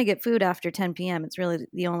if you want to get food after 10 p.m., it's really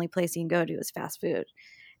the only place you can go to is fast food.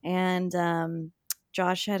 And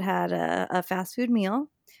Josh had a fast food meal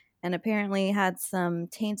and apparently had some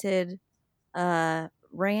tainted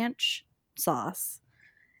ranch sauce.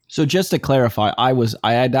 So just to clarify, I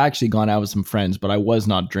had actually gone out with some friends, but I was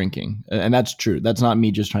not drinking. And that's true. That's not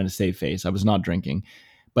me just trying to save face. I was not drinking.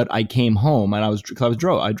 But I came home and I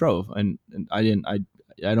drove and I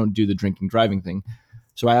don't do the drinking driving thing.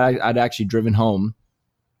 So I'd actually driven home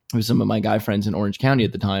with some of my guy friends in Orange County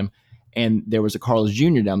at the time. And there was a Carl's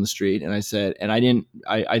Jr. down the street. And I said, and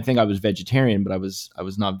I think I was vegetarian, but I was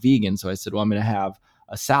not vegan. So I said, well, I'm going to have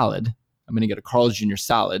a salad. I'm going to get a Carl's Jr.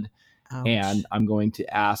 salad. Ouch. And I'm going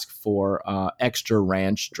to ask for extra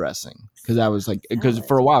ranch dressing because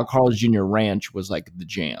for a while Carl's Jr. ranch was like the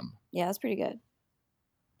jam. Yeah, it's pretty good.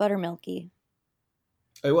 Buttermilky.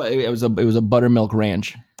 It was a buttermilk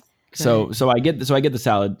ranch. Okay. So I get the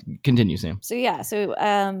salad. Continue, Sam. So yeah,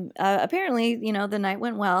 apparently the night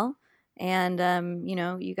went well, and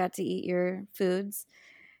you got to eat your foods,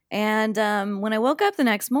 and when I woke up the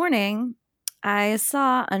next morning, I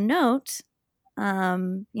saw a note.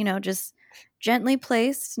 Just gently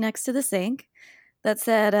placed next to the sink that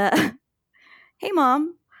said, hey,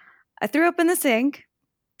 Mom, I threw up in the sink.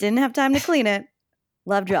 Didn't have time to clean it.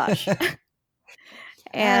 Love, Josh.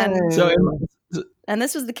 And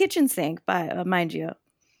this was the kitchen sink, mind you.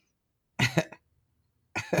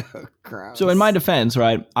 Gross. So in my defense,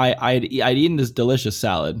 right, I'd eaten this delicious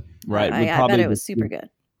salad, right? I bet it was super good.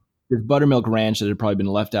 This buttermilk ranch that had probably been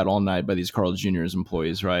left out all night by these Carl's Jr.'s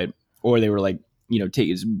employees, right? Or they were like,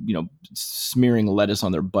 smearing lettuce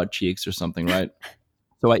on their butt cheeks or something, right?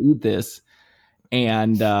 So I eat this,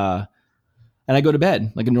 and I go to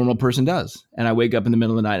bed like a normal person does, and I wake up in the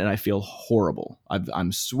middle of the night and I feel horrible.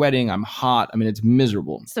 I'm sweating, I'm hot. I mean, it's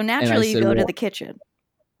miserable. So naturally, you go to the kitchen.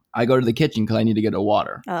 I go to the kitchen because I need to get a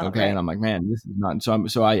water. Oh, okay, right. And I'm like, man, this is not.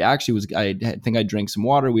 So I actually I think I drank some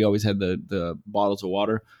water. We always had the bottles of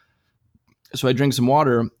water. So I drink some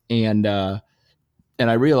water and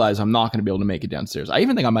I realize I'm not going to be able to make it downstairs. I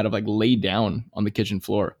even think I might have like laid down on the kitchen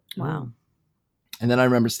floor. Wow. And then I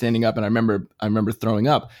remember standing up and I remember throwing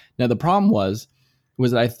up. Now the problem was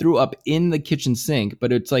that I threw up in the kitchen sink,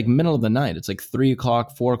 but it's like middle of the night. It's like 3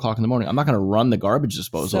 o'clock, 4 o'clock in the morning. I'm not going to run the garbage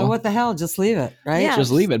disposal. So what the hell? Just leave it, right? Yeah,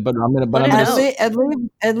 just leave it. But I'm going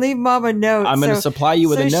to leave Mom a note. I'm going to supply you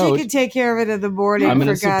with a note. So she can take care of it in the morning. I'm going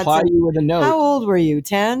to supply you with a note. How old were you?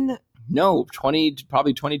 10? No, 20,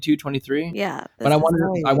 probably 22, 23. Yeah. But I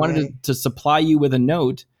wanted to supply you with a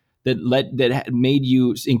note that made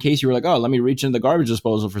you, in case you were like, oh, let me reach into the garbage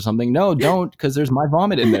disposal for something. No, don't, because there's my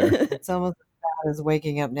vomit in there. It's almost as bad as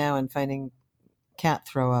waking up now and finding cat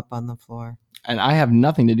throw up on the floor. And I have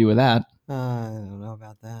nothing to do with that. I don't know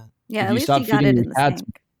about that. Yeah, at least you got it in the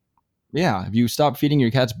sink. Yeah, if you stop feeding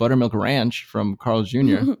your cats buttermilk ranch from Carl's Jr.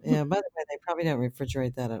 Yeah. By the way, they probably don't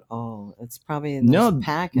refrigerate that at all. It's probably in those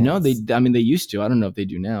packets. No, I mean, they used to. I don't know if they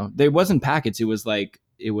do now. They wasn't packets. It was like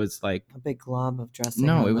a big glob of dressing.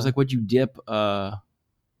 no, it was like what you dip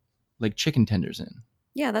like chicken tenders in.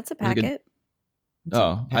 Yeah, that's a Like a- packet.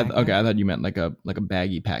 Oh, I thought you meant like a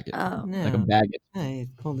baggy packet, Oh, like a baguette. Yeah, you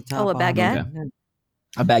pull the top a off. baguette. Okay.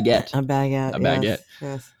 A baguette. A baguette. A baguette.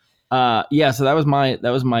 Yes. Yeah. So that was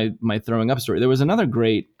my throwing up story. There was another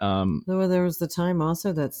great. There was the time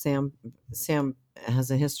also that Sam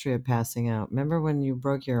has a history of passing out. Remember when you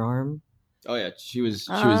broke your arm? Oh yeah, she was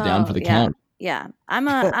down for the count. Yeah,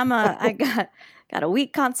 I got a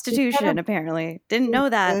weak constitution. Apparently, didn't know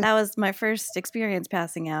that. That was my first experience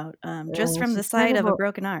passing out, just from the sight of a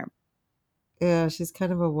broken arm. Yeah, she's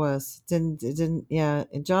kind of a wuss. Didn't. Yeah,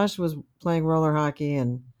 and Josh was playing roller hockey,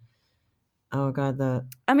 and oh god,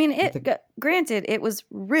 granted, it was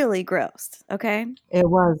really gross. Okay, it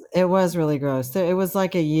was really gross. It was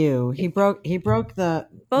like a U. He broke the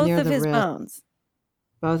both near of the his wrist, bones.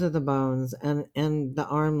 both of the bones, and the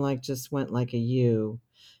arm like just went like a U.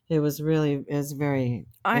 It was very.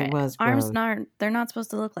 It was arms gross. they're not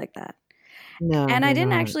supposed to look like that. No, and I didn't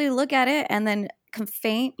not. actually look at it and then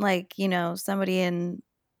faint like somebody in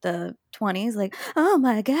the 20s, like, oh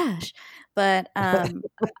my gosh. But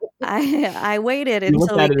I waited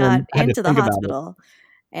until we got into the hospital,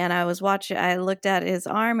 and I looked at his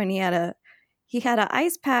arm, and he had an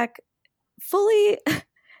ice pack fully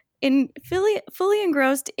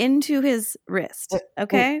engrossed into his wrist.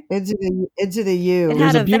 Okay, into the U. It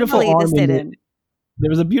had a beautiful arm there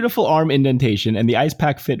was a beautiful arm indentation, and the ice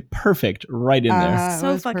pack fit perfect right in there.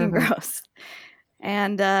 So fucking gross.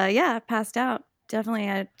 And I passed out. Definitely.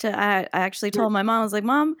 I actually told my mom, I was like,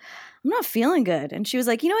 Mom, I'm not feeling good. And she was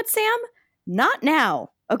like, you know what, Sam? Not now.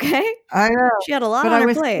 Okay. I know. She had a lot on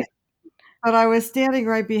her plate. But I was standing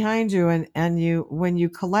right behind you, and you, when you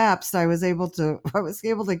collapsed, I was able to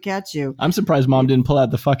catch you. I'm surprised Mom didn't pull out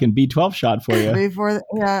the fucking B12 shot for you. Before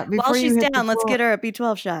while she's down, let's get her a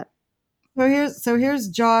B12 shot. So here's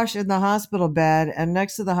Josh in the hospital bed, and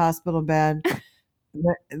next to the hospital bed,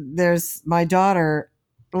 there's my daughter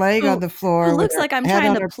laying on the floor. Who looks like I'm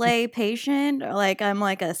trying to play patient, or like I'm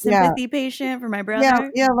like a sympathy patient for my brother.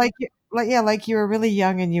 Yeah, like you were really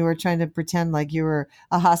young and you were trying to pretend like you were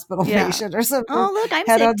a hospital patient or something. Oh, look, I'm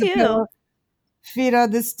sick too. Pillow, feet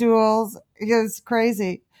on the stools. It was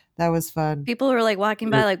crazy. That was fun. People were like walking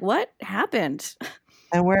by, like, what happened?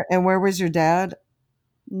 And where was your dad?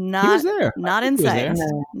 He was there. Not in sight.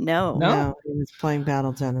 No, he was playing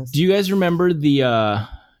paddle tennis. Do you guys remember the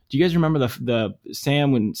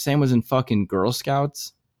Sam, when Sam was in fucking Girl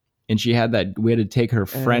Scouts, and we had to take her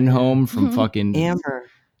friend home from fucking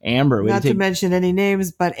Amber. Not to mention any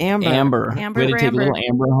names, but Amber. We had to take little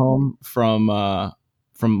Amber home from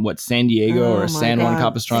San Diego or San Juan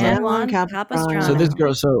Capistrano. San Juan Capistrano. So this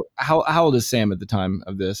girl. So how old is Sam at the time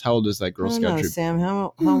of this? How old is that Girl Scout troop? Sam,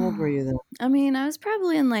 how old were you then? I mean, I was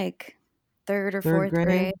probably in like third or fourth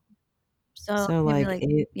grade. So like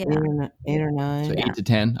 8 or 9. So 8 to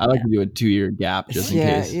 10. I like to do a 2-year gap just in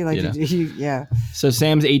case. You like to do. So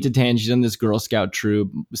Sam's 8 to 10. She's in this Girl Scout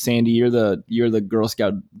troop. Sandy, you're the Girl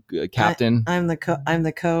Scout captain. I'm the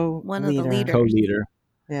co-leader. One of the leaders. Co-leader.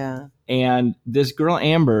 Yeah. And this girl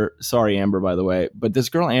Amber, sorry Amber by the way, but this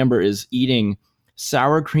girl Amber is eating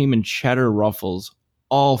sour cream and cheddar ruffles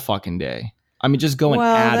all fucking day. I mean, just going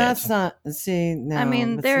at that's not. See, no. I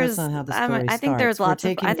mean, that's not how the story I think there's lots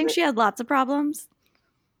of. I think she had lots of problems,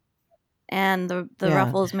 and the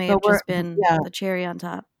ruffles may have just been the cherry on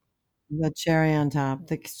top. The cherry on top,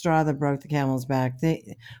 the straw that broke the camel's back.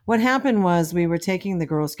 What happened was we were taking the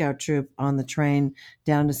Girl Scout troop on the train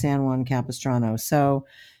down to San Juan Capistrano. So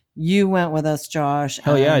you went with us, Josh.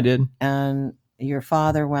 Hell yeah, I did. And your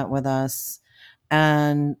father went with us.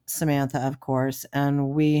 And Samantha, of course, and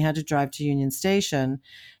we had to drive to Union Station,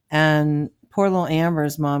 and poor little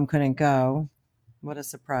Amber's mom couldn't go. What a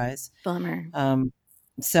surprise. Bummer.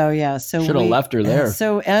 So should have left her there.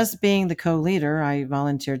 So as being the co-leader, I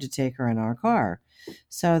volunteered to take her in our car.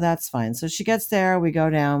 So that's fine. So she gets there, we go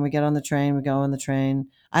down, we get on the train, we go on the train.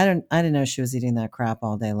 I didn't know she was eating that crap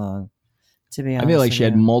all day long, to be honest. I feel like she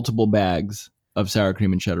had multiple bags of sour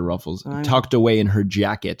cream and cheddar ruffles tucked away in her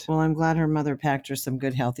jacket. Well, I'm glad her mother packed her some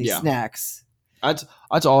good healthy snacks.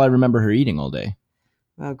 That's all I remember her eating all day.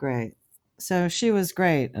 Oh, great. So she was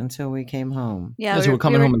great until we came home. Yeah, so we're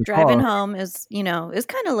coming home in the driving car. home is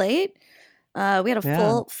kind of late. We had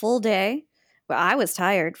a full day. Well, I was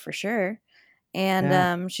tired for sure.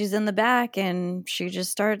 And she's in the back, and she just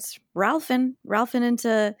starts ralphing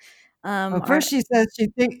into Well, first she says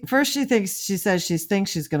she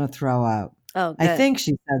thinks she's going to throw up. Oh, I good. think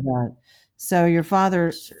she said that. So your father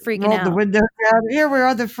Freaking rolled the out. window down. Here we're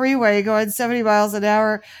on the freeway going 70 miles an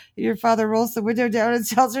hour. Your father rolls the window down and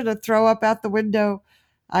tells her to throw up out the window.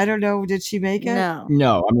 I don't know. Did she make it? No.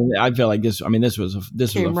 No, I mean, I feel like this. I mean, this was a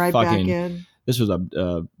Came right back fucking. in. This was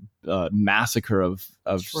a massacre of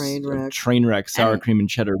Train wreck. sour And- cream and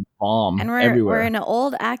cheddar bomb And everywhere. we're in an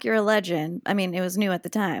old Acura Legend. I mean, it was new at the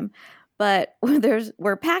time, but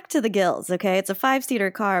we're packed to the gills. Okay, it's a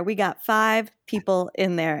 5-seater car. We got 5 people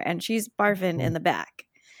in there, and she's barfing in the back.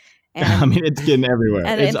 And I mean, it's getting everywhere.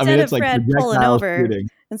 and It's, I instead mean, of it's like Fred pulling projectile over, shooting.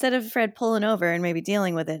 instead of Fred pulling over and maybe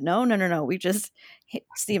dealing with it, no. We just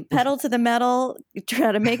pedal to the metal,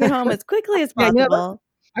 try to make it home as quickly as Yeah, possible.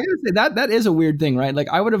 I gotta say that is a weird thing, right? Like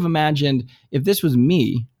I would have imagined if this was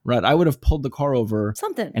me, right? I would have pulled the car over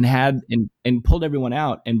Something. and pulled everyone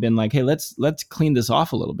out and been like, hey, let's clean this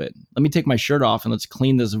off a little bit. Let me take my shirt off and let's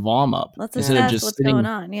clean this vom up. Let's instead of assess just what's sitting, going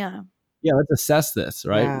on. Yeah. Yeah, let's assess this,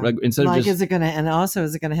 right? Yeah. Like instead of Like, just is it going to, and also,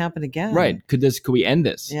 is it going to happen again? right. Could we end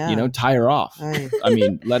this? Yeah. You know, tie her off. Right. I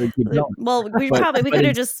mean, let her keep going. Well, we But could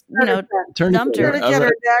have just, Turn dumped it her. Trying to get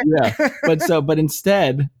her back. Yeah, but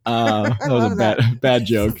instead, that was a bad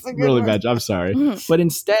joke, It's a good really one. bad joke. I'm sorry, but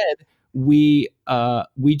instead we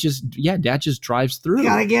just Dad just drives through.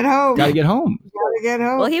 Gotta get home. Gotta get home. Gotta get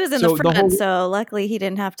home. Well, he was in So the the front, whole- so luckily he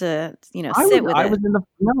didn't have to, I sit with it. was in the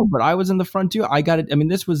but I was in the front too. I got it. I mean,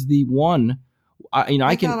 this was the one. I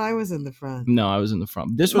thought I was in the front. No, I was in the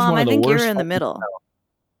front. This was Mom, one I of the think worst. you're in the fucking middle.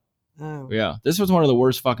 smells. Oh. Yeah, this was one of the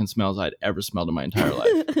worst fucking smells I'd ever smelled in my entire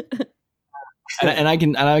life. and I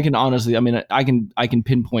can honestly, I mean, I can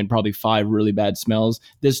pinpoint probably 5 really bad smells.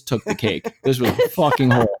 This took the cake. This was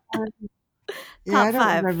fucking horrible. Yeah, I Top don't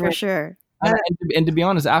 5 remember. for sure. And to be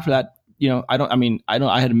honest, after that,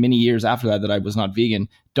 I had many years after that I was not vegan.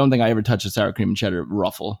 Don't think I ever touched a sour cream and cheddar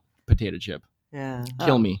ruffle potato chip. Yeah.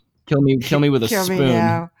 Kill me with a Kill spoon. me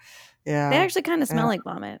now. Yeah. They actually kind of smell Yeah. like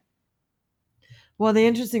vomit. Well, the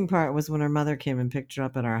interesting part was when her mother came and picked her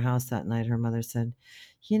up at our house that night. Her mother said,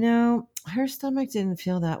 her stomach didn't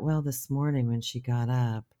feel that well this morning when she got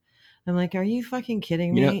up. I'm like, are you fucking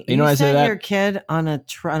kidding me? You know I say sent that? your kid on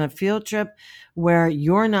a field trip where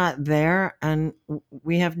you're not there, and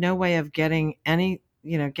we have no way of getting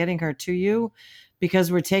her to you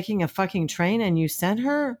because we're taking a fucking train, and you sent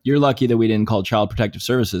her. You're lucky that we didn't call Child Protective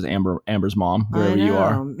Services, Amber's mom, wherever you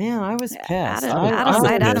are. Man, I was pissed. Out of I was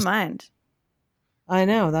sight, out of pissed. mind. I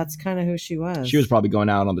know, that's kind of who she was. She was probably going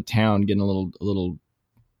out on the town getting a little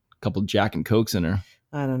couple Jack and Cokes in her.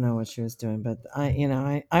 I don't know what she was doing, but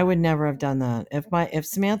I would never have done that. If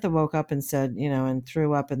Samantha woke up and said, and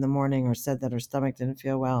threw up in the morning or said that her stomach didn't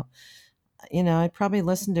feel well, I'd probably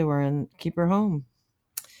listen to her and keep her home.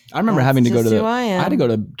 I remember That's having to go just to who I am. had to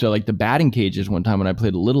go to like the batting cages one time when I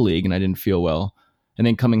played Little League and I didn't feel well. And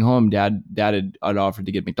then coming home, Dad had offered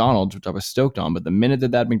to get McDonald's, which I was stoked on. But the minute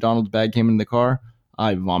that McDonald's bag came in the car,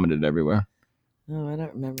 I vomited everywhere. Oh, I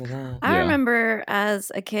don't remember that. I Yeah. remember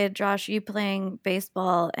as a kid, Josh, you playing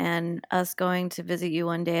baseball and us going to visit you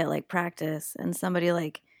one day at like practice and somebody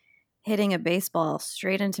like hitting a baseball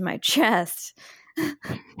straight into my chest.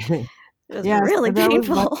 It was Yes, really that was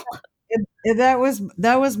painful.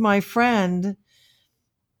 that was my friend.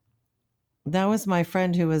 That was my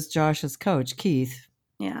friend who was Josh's coach, Keith.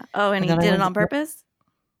 Yeah. Oh, and And he then I did it went on to- purpose?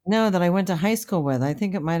 No, that I went to high school with. I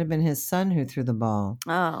think it might have been his son who threw the ball.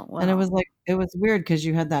 Oh, well. And it was weird because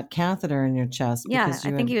you had that catheter in your chest. yeah, because I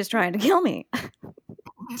you think had- he was trying to kill me.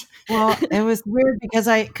 Well, it was weird because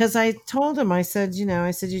I told him, I said you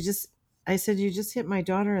just hit my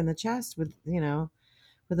daughter in the chest with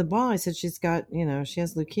a ball. I said she's got she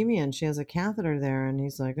has leukemia and she has a catheter there, and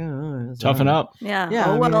he's like, oh, it's Toughen all right. up. Yeah. Yeah,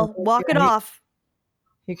 Oh, I mean, well, walk it he- off.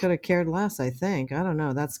 He could have cared less. I think. I don't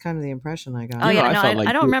know. That's kind of the impression I got. Oh, You know, yeah. I No, felt like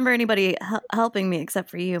I don't you- remember anybody helping me except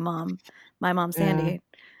for you, Mom. My mom, Sandy.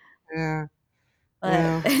 Yeah. But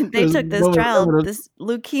Yeah. they There's took this no- child, no- this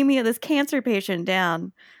leukemia, this cancer patient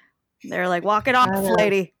down. They're like, walk it off, I know.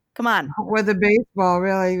 lady. Come on. With a baseball,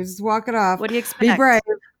 really, you just walk it off. What do you Be expect? brave.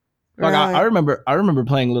 Like, Really. I remember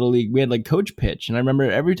playing Little League. We had like coach pitch, and I remember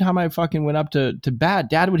every time I fucking went up to bat,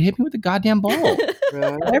 Dad would hit me with the goddamn ball.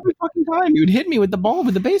 Really? Every fucking time, he would hit me with the ball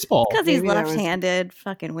with the baseball. Because he's Maybe that was- left-handed.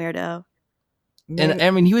 Fucking weirdo. And I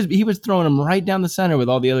mean, he was throwing them right down the center with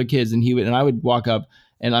all the other kids, and I would walk up,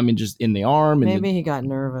 and I mean, just in the arm. And Maybe he got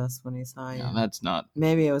nervous when he saw you. no, that's not.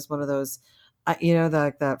 Maybe it was one of those, that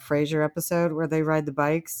Frasier episode where they ride the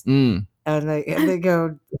bikes. Mm. And they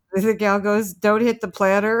go, the gal goes, don't hit the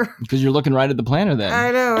planter. Because you're looking right at the planner then.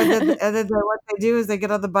 I know. And then what they do is they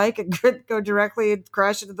get on the bike and go directly and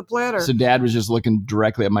crash into the planter. So Dad was just looking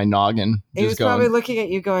directly at my noggin. He was probably looking at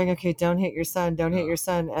you going, okay, don't hit your son. Don't hit your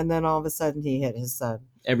son. And then all of a sudden he hit his son.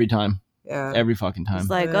 Every time. Yeah. Every fucking time. He's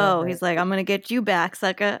like, he's like, I'm going to get you back,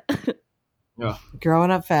 sucker. Yeah.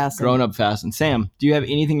 Growing up fast. And Sam, do you have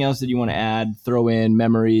anything else that you want to add? Throw in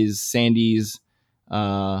memories, Sandy's,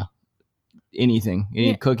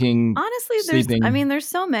 anything, cooking, honestly, sleeping. there's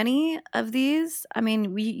so many of these.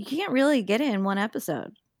 You can't really get it in one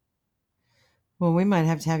episode. Well, we might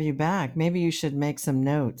have to have you back. Maybe you should make some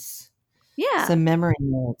notes. Yeah. Some memory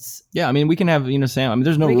notes. Yeah, we can have, Sam.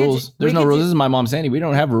 There's no rules. There's no rules. This is My Mom Sandy. We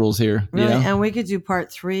don't have rules here. Really? And we could do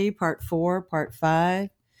part 3, part 4, part 5.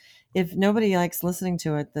 If nobody likes listening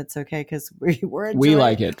to it, that's okay, because we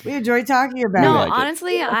like it. We enjoy talking about it. No,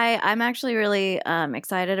 honestly, I'm actually really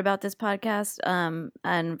excited about this podcast.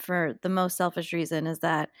 And for the most selfish reason is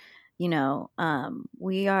that,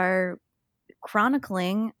 we are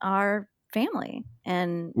chronicling our family,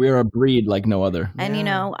 and we are a breed like no other. And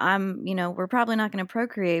we're probably not going to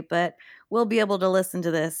procreate, but we'll be able to listen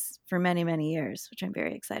to this for many, many years, which I'm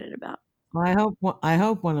very excited about. Well, I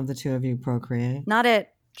hope one of the two of you procreate. Not it.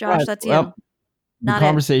 Josh, that's you. The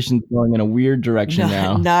conversation's going in a weird direction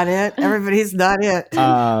now. Not it. Everybody's not it.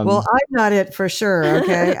 Well, I'm not it for sure.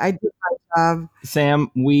 Okay, I did my job. Sam,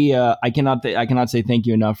 I cannot say thank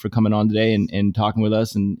you enough for coming on today and talking with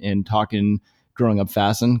us and talking growing up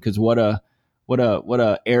fasting, because what a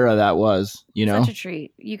era that was. Such a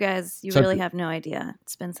treat. You guys, really have no idea.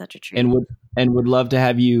 It's been such a treat. And would love to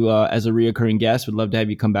have you as a reoccurring guest. Would love to have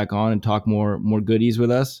you come back on and talk more goodies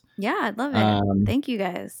with us. Yeah, I'd love it. Thank you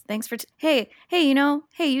guys. Thanks for hey,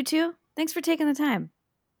 you two. Thanks for taking the time.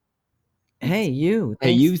 Hey, you.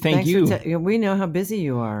 Thank you. We know how busy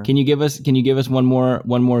you are. Can you give us one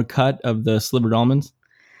more cut of the slivered almonds?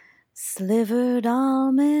 Slivered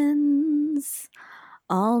almonds.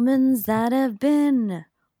 Almonds that have been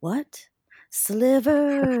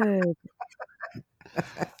slivered.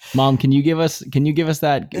 Mom, can you give us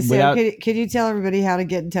that? So can you tell everybody how to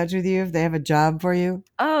get in touch with you if they have a job for you?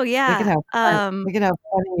 Oh yeah. Look at how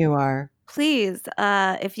funny you are. Please,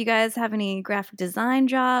 if you guys have any graphic design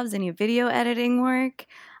jobs, any video editing work,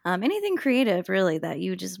 anything creative really that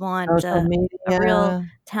you just want a real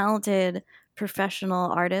talented professional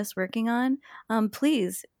artist working on,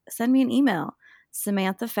 please send me an email.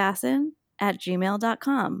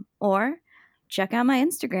 SamanthaFasten@gmail.com, or check out my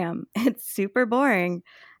Instagram. It's super boring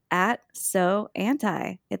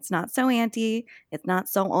 @SoAnti. It's not so anti. It's not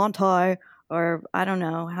so anti, or I don't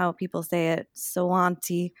know how people say it. So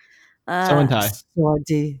anti. So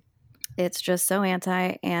anti. It's just so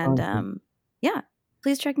anti. And yeah,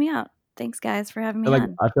 please check me out. Thanks, guys, for having me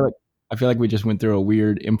on. I feel like we just went through a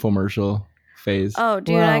weird infomercial phase. Oh,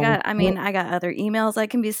 dude, I got other emails I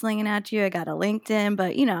can be slinging at you. I got a LinkedIn,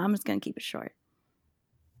 but I'm just going to keep it short.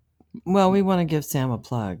 Well, we want to give Sam a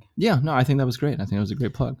plug. Yeah, no, I think that was great. I think it was a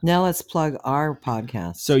great plug. Now let's plug our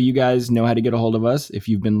podcast. So you guys know how to get a hold of us if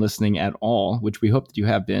you've been listening at all, which we hope that you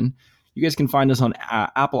have been. You guys can find us on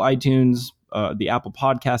Apple iTunes, the Apple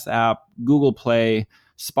Podcast app, Google Play,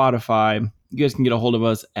 Spotify. You guys can get a hold of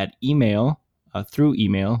us at through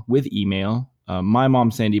email,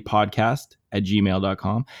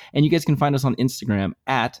 mymomsandypodcast@gmail.com. And you guys can find us on Instagram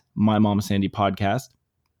 @mymomsandypodcast.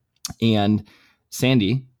 And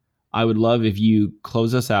Sandy, I would love if you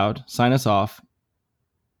close us out, sign us off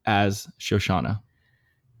as Shoshana.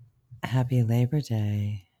 Happy Labor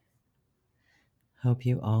Day. Hope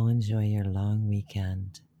you all enjoy your long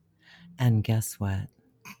weekend. And guess what?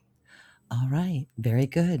 All right, very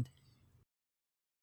good.